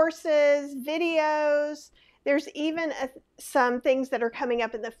ebooks, courses, videos. There's even some things that are coming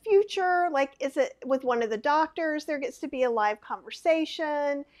up in the future. Like, is it with one of the doctors? There gets to be a live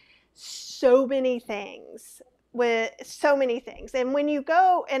conversation. So many things. With so many things. And when you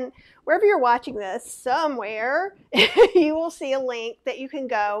go, and wherever you're watching this, somewhere you will see a link that you can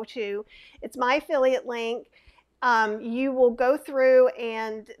go to. It's my affiliate link. You will go through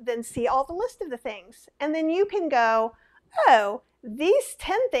and then see all the list of the things, and then you can go, oh, these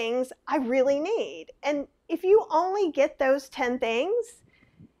 10 things I really need. And if you only get those 10 things,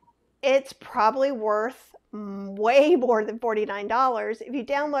 it's probably worth way more than $49. If you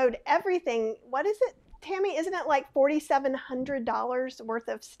download everything, what is it, Tami, isn't it like $4,700 worth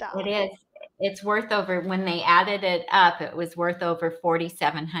of stuff? It is. It's worth over, when they added it up, it was worth over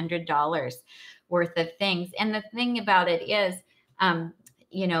 $4,700 worth of things. And the thing about it is,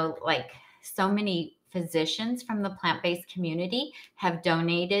 like so many physicians from the plant-based community have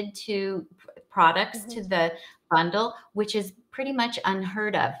donated to products to the bundle, which is pretty much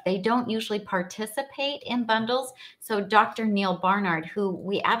unheard of. They don't usually participate in bundles. So Dr. Neil Barnard, who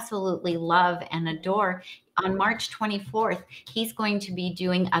we absolutely love and adore, on March 24th, he's going to be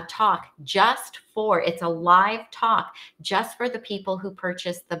doing a talk it's a live talk just for the people who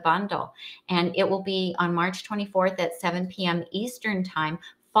purchase the bundle. And it will be on March 24th at 7 p.m. Eastern time,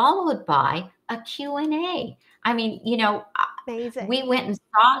 followed by a Q&A. I mean, amazing. We went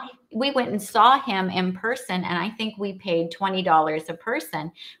and saw him in person, and I think we paid $20 a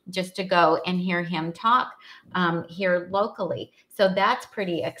person just to go and hear him talk here locally. So that's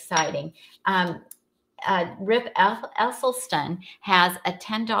pretty exciting. Rip Esselstyn has a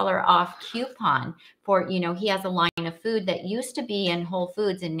 $10 off coupon for, he has a line of food that used to be in Whole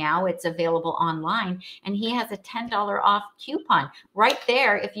Foods and now it's available online. And he has a $10 off coupon right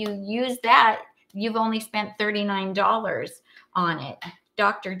there. If you use that, you've only spent $39 on it.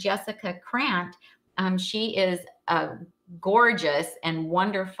 Dr. Jessica Krant, she is a gorgeous and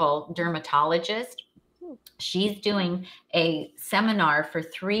wonderful dermatologist. She's doing a seminar for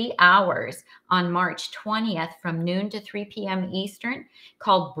 3 hours on March 20th from noon to 3 p.m. Eastern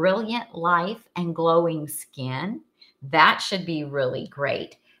called Brilliant Life and Glowing Skin. That should be really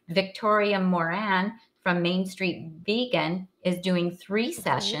great. Victoria Moran from Main Street Vegan is doing 3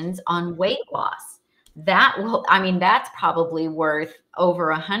 sessions on weight loss. That will, I mean, that's probably worth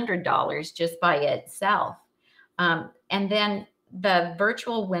over $100 just by itself. And then the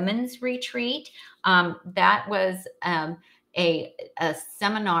virtual women's retreat, that was a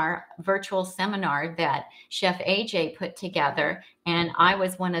seminar, virtual seminar that Chef AJ put together, and I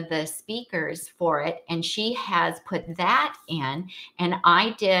was one of the speakers for it, and she has put that in, and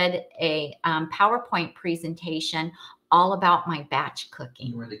I did a PowerPoint presentation all about my batch cooking.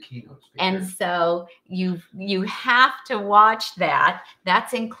 You were the keynote speaker. And so you have to watch that.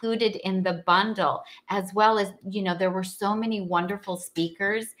 That's included in the bundle, as well as, you know, there were so many wonderful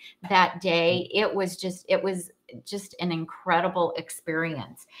speakers that day. It was just an incredible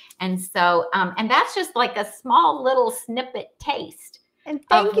experience. And so, and that's just like a small little snippet taste. And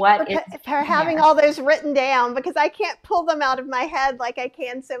thank you for having there. all those written down, because I can't pull them out of my head like I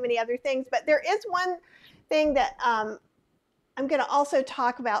can so many other things. But there is one thing that I'm going to also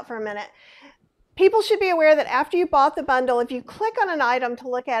talk about for a minute. People should be aware that after you bought the bundle, if you click on an item to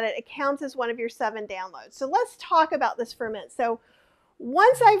look at it, it counts as one of your 7 downloads. So let's talk about this for a minute. So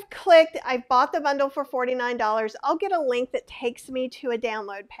once I've clicked, I've bought the bundle for $49, I'll get a link that takes me to a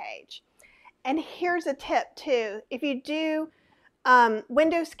download page. And here's a tip too. If you do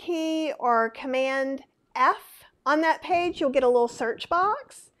Windows key or Command F on that page, you'll get a little search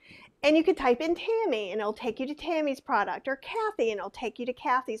box. And you could type in Tami, and it'll take you to Tami's product, or Kathy, and it'll take you to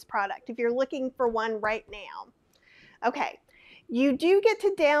Kathy's product if you're looking for one right now. Okay, you do get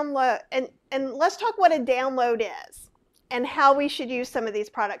to download, and let's talk what a download is and how we should use some of these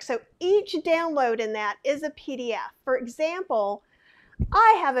products. So each download in that is a PDF. For example,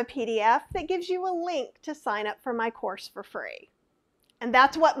 I have a PDF that gives you a link to sign up for my course for free. And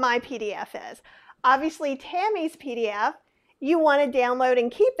that's what my PDF is. Obviously, Tami's PDF, you want to download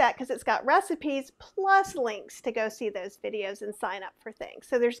and keep that because it's got recipes plus links to go see those videos and sign up for things.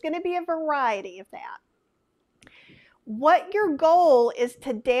 So there's going to be a variety of that. What your goal is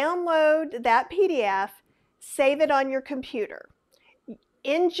to download that PDF, save it on your computer.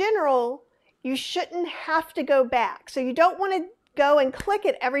 In general, you shouldn't have to go back. So you don't want to go and click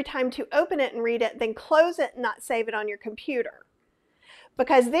it every time to open it and read it, then close it and not save it on your computer.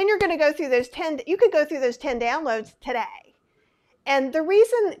 Because then you're going to go through those 10, you could go through those 10 downloads today. And the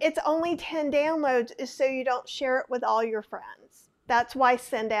reason it's only 10 downloads is so you don't share it with all your friends. That's why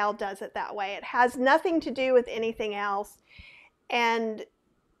Sendow does it that way. It has nothing to do with anything else. And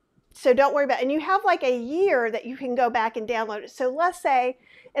so don't worry about it. And you have like a year that you can go back and download it. So let's say,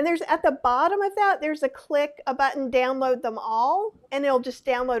 and there's at the bottom of that, there's a button, download them all, and it'll just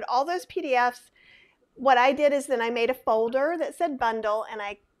download all those PDFs. What I did is then I made a folder that said bundle, and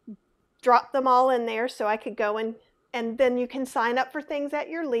I dropped them all in there so I could go and then you can sign up for things at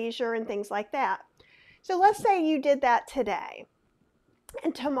your leisure and things like that. So let's say you did that today,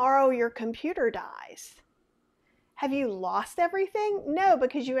 and tomorrow your computer dies. Have you lost everything? No,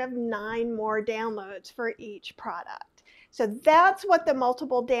 because you have 9 more downloads for each product. So that's what the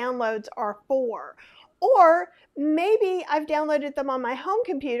multiple downloads are for. Or maybe I've downloaded them on my home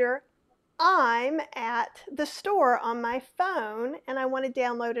computer. I'm at the store on my phone and I want to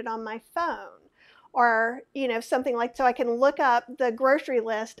download it on my phone. Or, you know, something like, so I can look up the grocery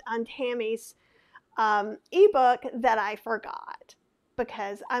list on Tami's ebook that I forgot,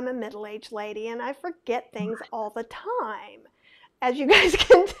 because I'm a middle-aged lady and I forget things all the time, as you guys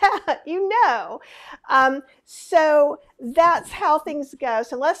can tell, you know. So that's how things go.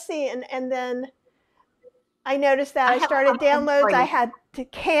 So let's see, and then I noticed that I started downloads, I had to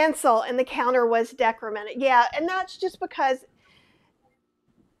cancel, and the counter was decremented. Yeah, and that's just because,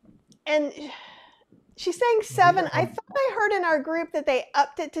 and she's saying 7. I thought I heard in our group that they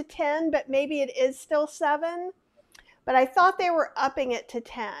upped it to 10, but maybe it is still 7. But I thought they were upping it to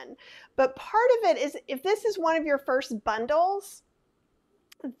 10. But part of it is, if this is one of your first bundles,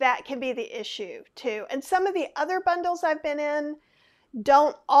 that can be the issue too. And some of the other bundles I've been in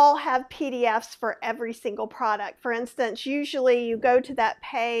don't all have PDFs for every single product. For instance, usually you go to that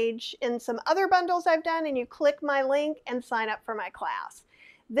page in some other bundles I've done and you click my link and sign up for my class.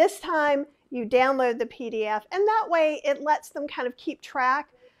 This time you download the PDF, and that way it lets them kind of keep track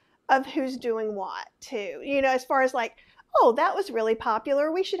of who's doing what too. You know, as far as like, oh, that was really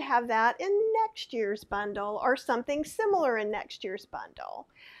popular, we should have that in next year's bundle, or something similar in next year's bundle.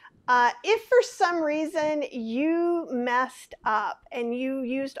 If for some reason you messed up and you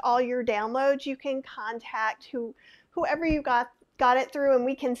used all your downloads, you can contact whoever you got it through, and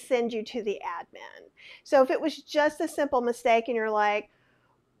we can send you to the admin. So if it was just a simple mistake and you're like,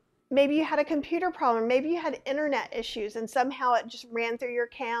 maybe you had a computer problem, maybe you had internet issues and somehow it just ran through your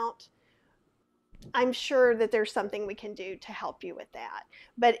account, I'm sure that there's something we can do to help you with that.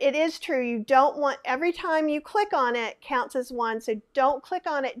 But it is true, you don't want, every time you click on it counts as one, so don't click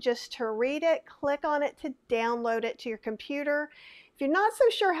on it just to read it, click on it to download it to your computer. If you're not so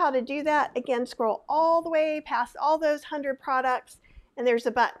sure how to do that, again, scroll all the way past all those 100 products and there's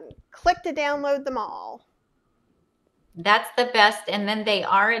a button. Click to download them all. That's the best. And then they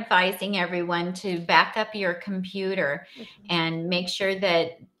are advising everyone to back up your computer and make sure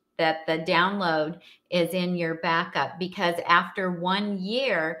that the download is in your backup, because after 1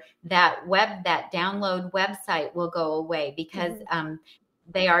 year, that download website will go away, because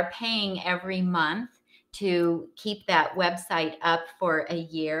they are paying every month to keep that website up for a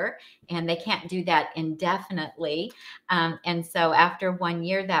year, and they can't do that indefinitely. And so after 1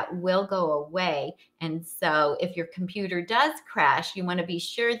 year, that will go away. And so if your computer does crash, you want to be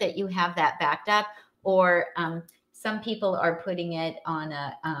sure that you have that backed up, or some people are putting it on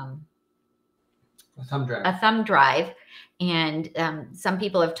a thumb drive. And some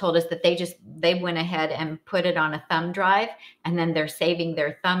people have told us that they went ahead and put it on a thumb drive, and then they're saving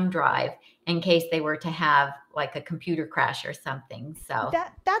their thumb drive in case they were to have like a computer crash or something. So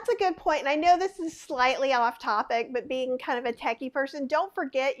that's a good point. And I know this is slightly off topic, but being kind of a techie person, don't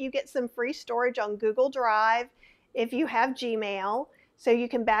forget you get some free storage on Google Drive if you have Gmail. So you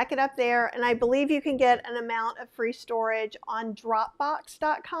can back it up there. And I believe you can get an amount of free storage on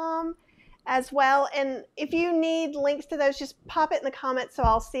Dropbox.com as well. And if you need links to those, just pop it in the comments so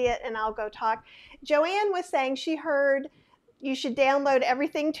I'll see it and I'll go talk. Joanne was saying she heard you should download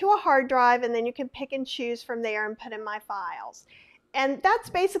everything to a hard drive and then you can pick and choose from there and put in my files. And that's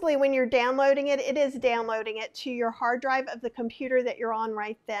basically when you're downloading it, it is downloading it to your hard drive of the computer that you're on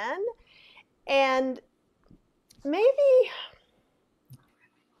right then. And maybe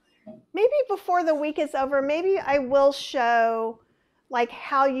before the week is over, maybe I will show like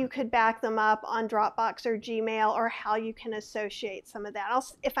how you could back them up on Dropbox or Gmail, or how you can associate some of that.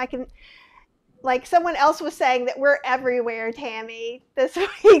 If I can, like someone else was saying that we're everywhere, Tami, this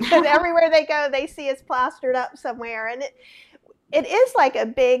week, because everywhere they go, they see us plastered up somewhere. And it is like a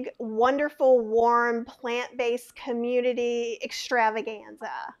big, wonderful, warm, plant-based community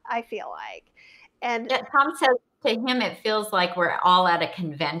extravaganza, I feel like. And Tom says to him, it feels like we're all at a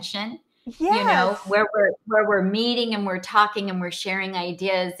convention. Yes. You know, where we're meeting and we're talking and we're sharing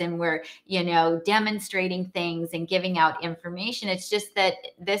ideas and we're, you know, demonstrating things and giving out information. It's just that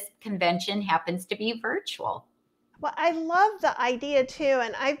this convention happens to be virtual. Well, I love the idea too.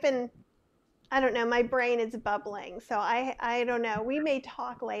 And I don't know, my brain is bubbling. So I don't know. We may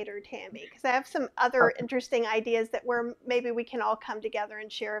talk later, Tami, because I have some other interesting ideas that maybe we can all come together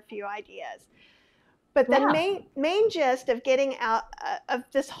and share a few ideas. But the main gist of getting out of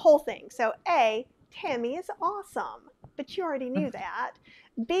this whole thing. So A, Tami is awesome, but you already knew that.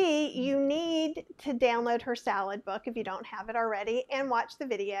 B, you need to download her salad book if you don't have it already and watch the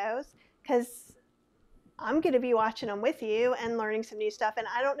videos, because I'm going to be watching them with you and learning some new stuff. And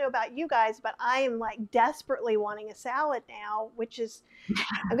I don't know about you guys, but I am like desperately wanting a salad now, which is,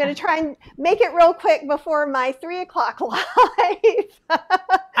 I'm going to try and make it real quick before my 3 o'clock live.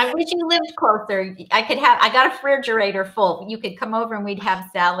 I wish you lived closer. I got a refrigerator full. You could come over and we'd have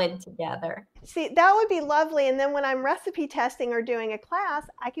salad together. See, that would be lovely. And then when I'm recipe testing or doing a class,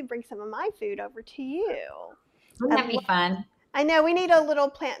 I can bring some of my food over to you. Wouldn't that be fun? I know, we need a little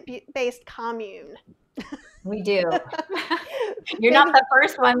plant-based commune. We do. You're not the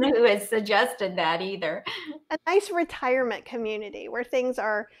first one who has suggested that either. A nice retirement community where things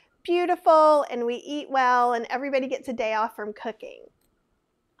are beautiful and we eat well and everybody gets a day off from cooking.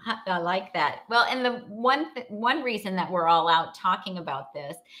 I like that. Well, and the one reason that we're all out talking about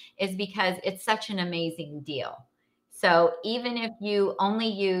this is because it's such an amazing deal. So even if you only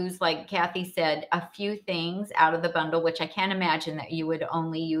use, like Kathy said, a few things out of the bundle, which I can't imagine that you would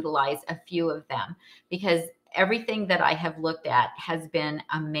only utilize a few of them, because everything that I have looked at has been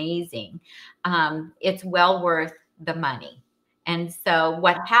amazing. It's well worth the money. And so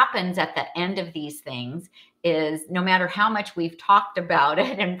what happens at the end of these things is, no matter how much we've talked about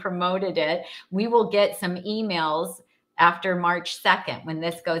it and promoted it, we will get some emails after March 2nd when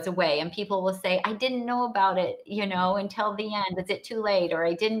this goes away, and people will say, I didn't know about it, you know, until the end. Is it too late? Or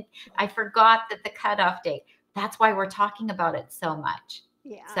I forgot that the cutoff date. That's why we're talking about it so much.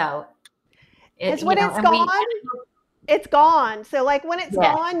 Yeah. So when it's gone, It's gone. So like when it's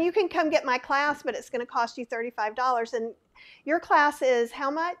Yeah. gone, you can come get my class, but it's going to cost you $35. And your class is how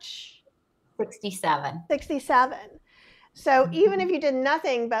much? 67. 67. So even if you did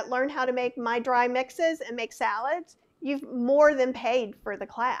nothing but learn how to make my dry mixes and make salads, you've more than paid for the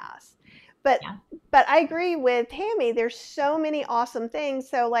class. But Yeah. but I agree with Tami. There's so many awesome things.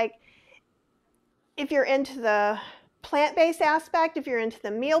 So like if you're into the plant-based aspect, if you're into the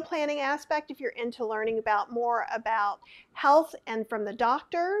meal planning aspect, if you're into learning about more about health and from the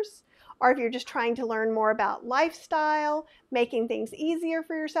doctors, or if you're just trying to learn more about lifestyle, making things easier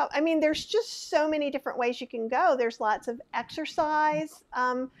for yourself. I mean, there's just so many different ways you can go. There's lots of exercise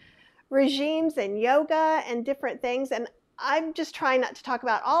regimes and yoga and different things. And I'm just trying not to talk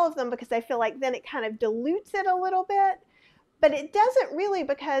about all of them because I feel like then it kind of dilutes it a little bit. But it doesn't really,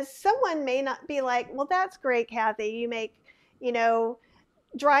 because someone may not be like, well, that's great, Kathy. You make,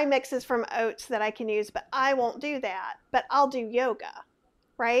 dry mixes from oats that I can use, but I won't do that. But I'll do yoga,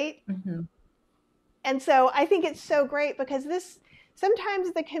 right? Mm-hmm. And so I think it's so great because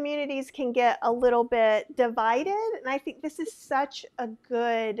sometimes the communities can get a little bit divided. And I think this is such a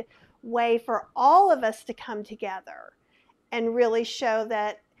good way for all of us to come together and really show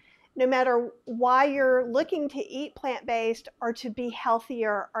that no matter why you're looking to eat plant-based or to be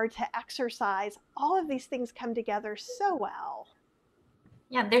healthier or to exercise, all of these things come together so well.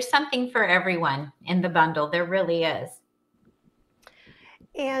 Yeah, there's something for everyone in the bundle. There really is.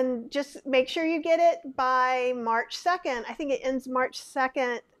 And just make sure you get it by March 2nd. I think it ends March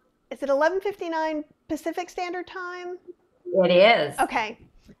 2nd. Is it 11:59 Pacific Standard Time? It is. Okay.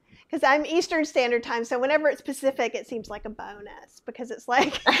 Because I'm Eastern Standard Time, so whenever it's Pacific, it seems like a bonus because it's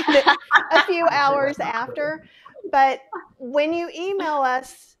like a few hours after. But when you email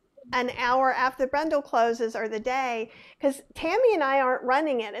us an hour after the bundle closes or the day, because Tami and I aren't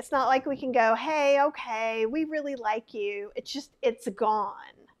running it. It's not like we can go, hey, okay, we really like you. It's just, it's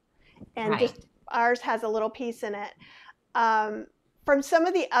gone. And just ours has a little piece in it. From some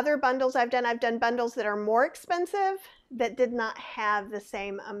of the other bundles I've done bundles that are more expensive that did not have the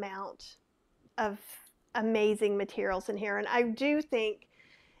same amount of amazing materials in here. And I do think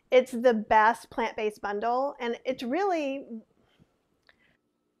it's the best plant-based bundle. And it's not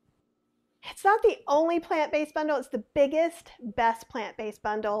the only plant-based bundle. It's the biggest, best plant-based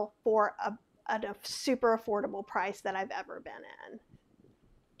bundle for a super affordable price that I've ever been in.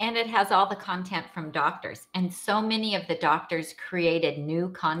 And it has all the content from doctors. And so many of the doctors created new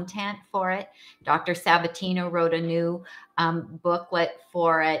content for it. Dr. Sabatino wrote a new booklet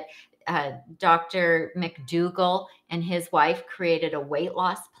for it. Dr. McDougall and his wife created a weight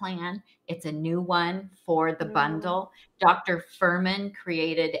loss plan. It's a new one for the bundle. Dr. Furman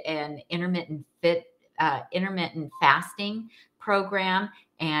created an intermittent fasting program.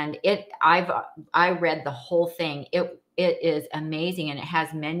 And I read the whole thing. It is amazing, and it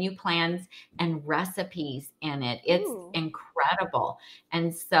has menu plans and recipes in it. It's incredible.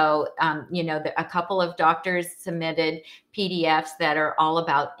 And so, a couple of doctors submitted PDFs that are all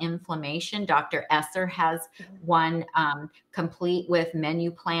about inflammation. Dr. Esser has one complete with menu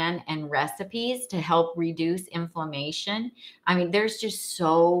plan and recipes to help reduce inflammation. I mean, there's just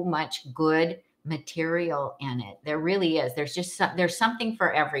so much good material in it. There really is. There's something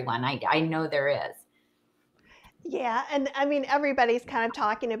for everyone. I know there is. Yeah, and I mean, everybody's kind of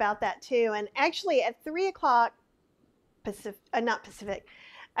talking about that too. And actually at 3 o'clock not Pacific,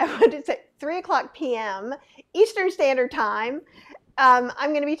 I wanted to say 3 o'clock p.m. Eastern Standard Time, I'm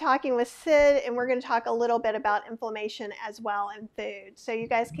going to be talking with Sid, and we're going to talk a little bit about inflammation as well in food. So you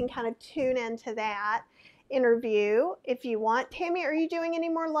guys can kind of tune into that interview if you want. Tami, are you doing any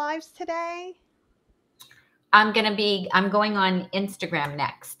more lives today? I'm going on Instagram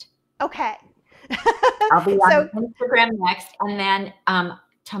next. Okay. I'll be on Instagram next. And then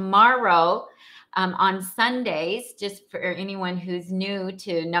tomorrow on Sundays, just for anyone who's new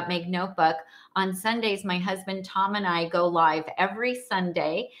to Nutmeg Notebook, on Sundays, my husband Tom and I go live every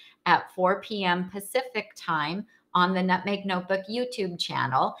Sunday at 4 p.m. Pacific time on the Nutmeg Notebook YouTube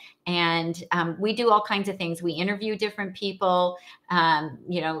channel. And we do all kinds of things. We interview different people.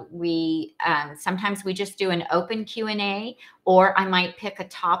 Sometimes we just do an open Q&A, or I might pick a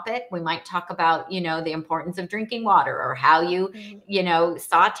topic. We might talk about, the importance of drinking water, or how you,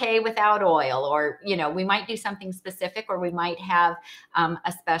 saute without oil, or, we might do something specific, or we might have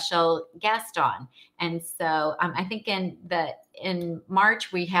a special guest on. And so I think in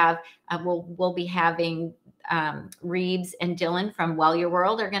March we have, we'll be having Reeves and Dylan from Well Your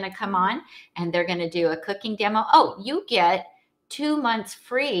World are going to come on, and they're going to do a cooking demo. Oh, you get 2 months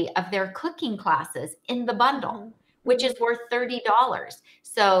free of their cooking classes in the bundle, which is worth $30.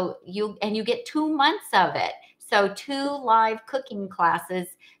 So you get 2 months of it. So 2 live cooking classes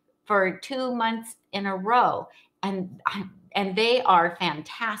for 2 months in a row. And they are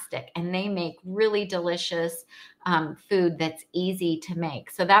fantastic, and they make really delicious food that's easy to make.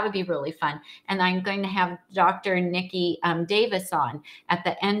 So that would be really fun. And I'm going to have Dr. Nikki Davis on at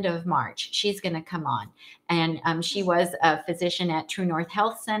the end of March. She's going to come on. And she was a physician at True North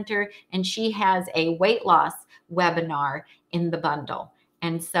Health Center, and she has a weight loss webinar in the bundle.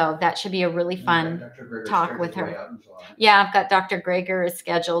 And so that should be a really fun talk with her. Yeah, I've got Dr. Greger is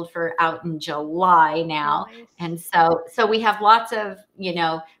scheduled for out in July now. Nice. And so we have lots of,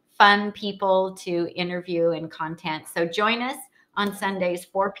 fun people to interview and content. So join us on Sundays,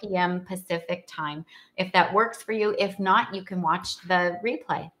 4 p.m. Pacific time, if that works for you. If not, you can watch the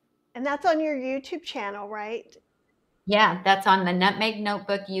replay. And that's on your YouTube channel, right? Yeah, that's on the Nutmeg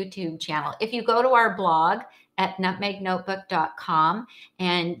Notebook YouTube channel. If you go to our blog at nutmegnotebook.com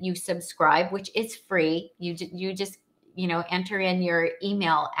and you subscribe, which is free, you just enter in your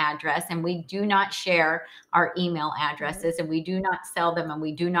email address, and we do not share our email addresses, and we do not sell them, and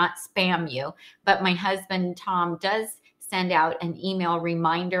we do not spam you. But my husband, Tom, does send out an email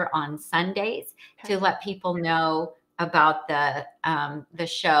reminder on Sundays to let people know about the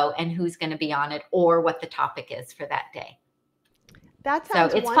show and who's going to be on it or what the topic is for that day. That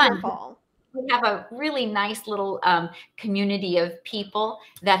sounds wonderful. Fun. We have a really nice little community of people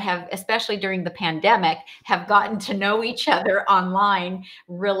that have, especially during the pandemic, have gotten to know each other online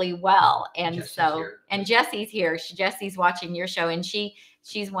really well. And Jessie's here. Jesse's watching your show, and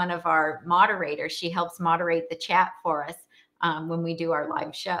she's one of our moderators. She helps moderate the chat for us when we do our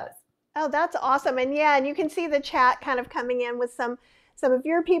live shows. Oh, that's awesome. And yeah, and you can see the chat kind of coming in with some of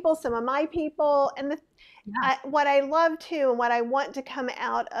your people, some of my people. And what I love too, and what I want to come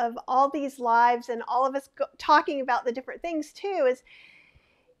out of all these lives and all of us talking about the different things too, is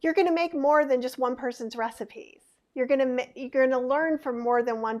you're going to make more than just one person's recipes. You're going to learn from more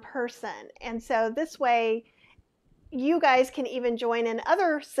than one person. And so this way, you guys can even join in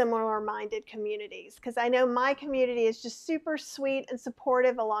other similar-minded communities, because I know my community is just super sweet and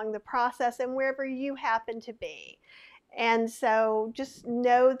supportive along the process and wherever you happen to be. And so just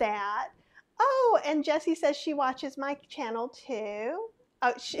know that. Oh, and Jessie says she watches my channel too.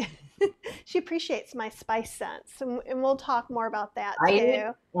 Oh, she appreciates my spice sense, and we'll talk more about that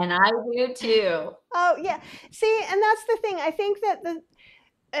too. And I do too. Oh yeah. See, and that's the thing. I think that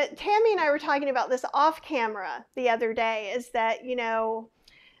Tami and I were talking about this off camera the other day, is that,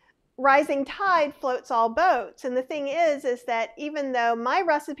 rising tide floats all boats. And the thing is that even though my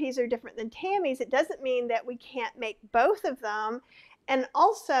recipes are different than Tami's, it doesn't mean that we can't make both of them. And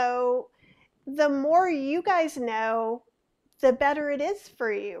also, the more you guys know, the better it is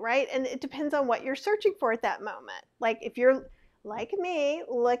for you, right? And it depends on what you're searching for at that moment. Like if you're like me,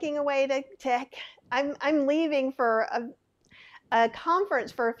 looking away I'm leaving for a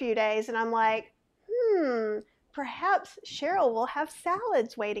conference for a few days, and I'm like, perhaps Cheryl will have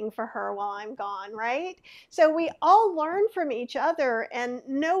salads waiting for her while I'm gone, right? So we all learn from each other, and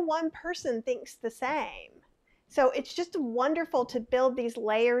no one person thinks the same. So it's just wonderful to build these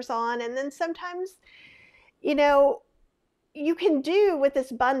layers on. And then sometimes, you can do with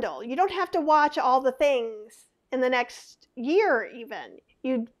this bundle. You don't have to watch all the things in the next year even.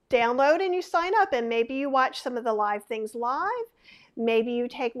 You download and you sign up, and maybe you watch some of the live things live. Maybe you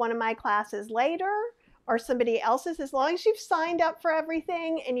take one of my classes later, or somebody else's, as long as you've signed up for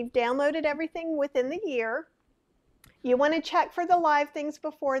everything and you've downloaded everything within the year. You want to check for the live things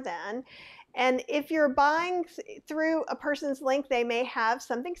before then. And if you're buying through a person's link, they may have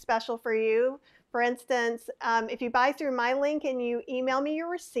something special for you. For instance, if you buy through my link and you email me your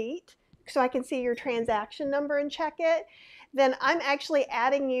receipt so I can see your transaction number and check it, then I'm actually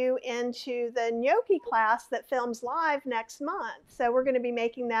adding you into the gnocchi class that films live next month. So we're going to be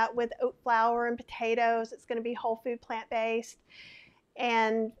making that with oat flour and potatoes. It's going to be whole food, plant-based.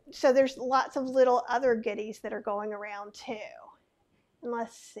 And so there's lots of little other goodies that are going around too. And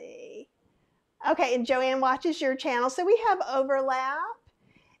let's see. Okay, and Joanne watches your channel, so we have overlap.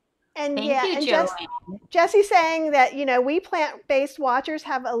 And Thank you, Jessie's saying that, we plant-based watchers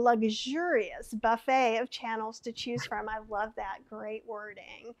have a luxurious buffet of channels to choose from. I love that. Great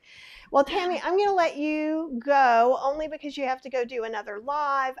wording. Well, Tami, I'm going to let you go only because you have to go do another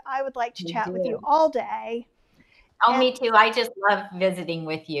live. I would like to chat with you all day. Oh, me too. I just love visiting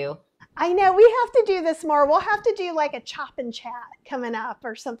with you. I know. We have to do this more. We'll have to do like a chop and chat coming up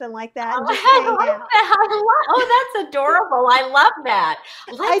or something like that. And just hang out. Oh, that's adorable. I love that.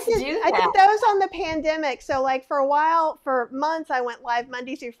 Let's do that. I did those on the pandemic. So like for a while, for months, I went live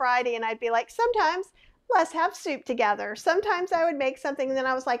Monday through Friday, and I'd be like, sometimes let's have soup together. Sometimes I would make something and then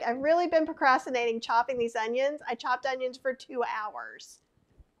I was like, I've really been procrastinating chopping these onions. I chopped onions for 2 hours.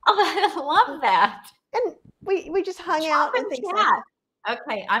 Oh, I love that. And we just hung out and things like that.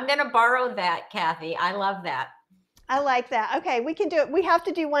 Okay, I'm going to borrow that, Kathy. I love that. I like that. Okay, we can do it. We have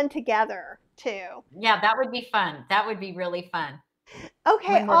to do one together too. Yeah, that would be fun. That would be really fun.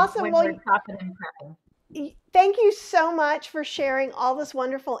 Okay, awesome. When Well, we're chopping and prepping. Thank you so much for sharing all this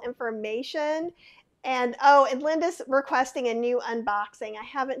wonderful information. And and Linda's requesting a new unboxing. I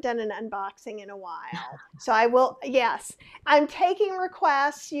haven't done an unboxing in a while. So I will, yes, I'm taking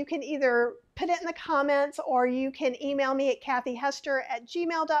requests. You can either put it in the comments or you can email me at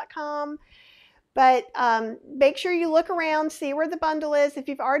kathyhester@gmail.com. But make sure you look around, see where the bundle is. If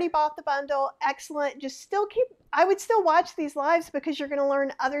you've already bought the bundle, excellent. Just still I would still watch these lives because you're going to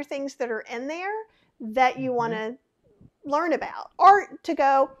learn other things that are in there that you want to learn about, or to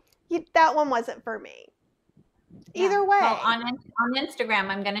go, that one wasn't for me. Either way. Well, on Instagram,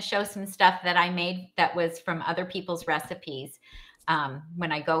 I'm going to show some stuff that I made that was from other people's recipes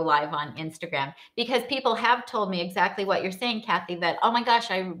when I go live on Instagram, because people have told me exactly what you're saying, Kathy, that, oh my gosh,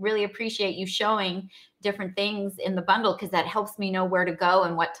 I really appreciate you showing different things in the bundle because that helps me know where to go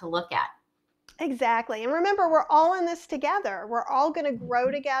and what to look at. Exactly. And remember, we're all in this together. We're all going to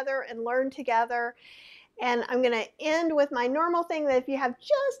grow together and learn together. And I'm going to end with my normal thing that if you have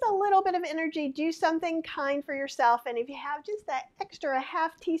just a little bit of energy, do something kind for yourself. And if you have just that extra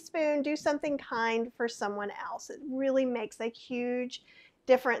half teaspoon, do something kind for someone else. It really makes a huge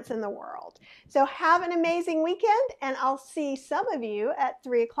difference in the world. So have an amazing weekend, and I'll see some of you at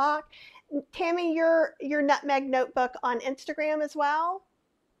 3 o'clock. Tami, your Nutmeg Notebook on Instagram as well?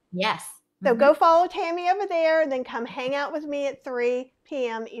 Yes. So go follow Tami over there and then come hang out with me at 3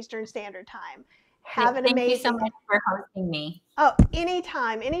 p.m. Eastern Standard Time. Have an amazing. Thank you so much for hosting me. Oh,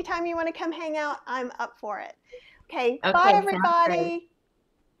 anytime. Anytime you want to come hang out, I'm up for it. Okay, bye everybody.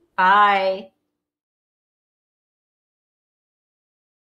 Bye.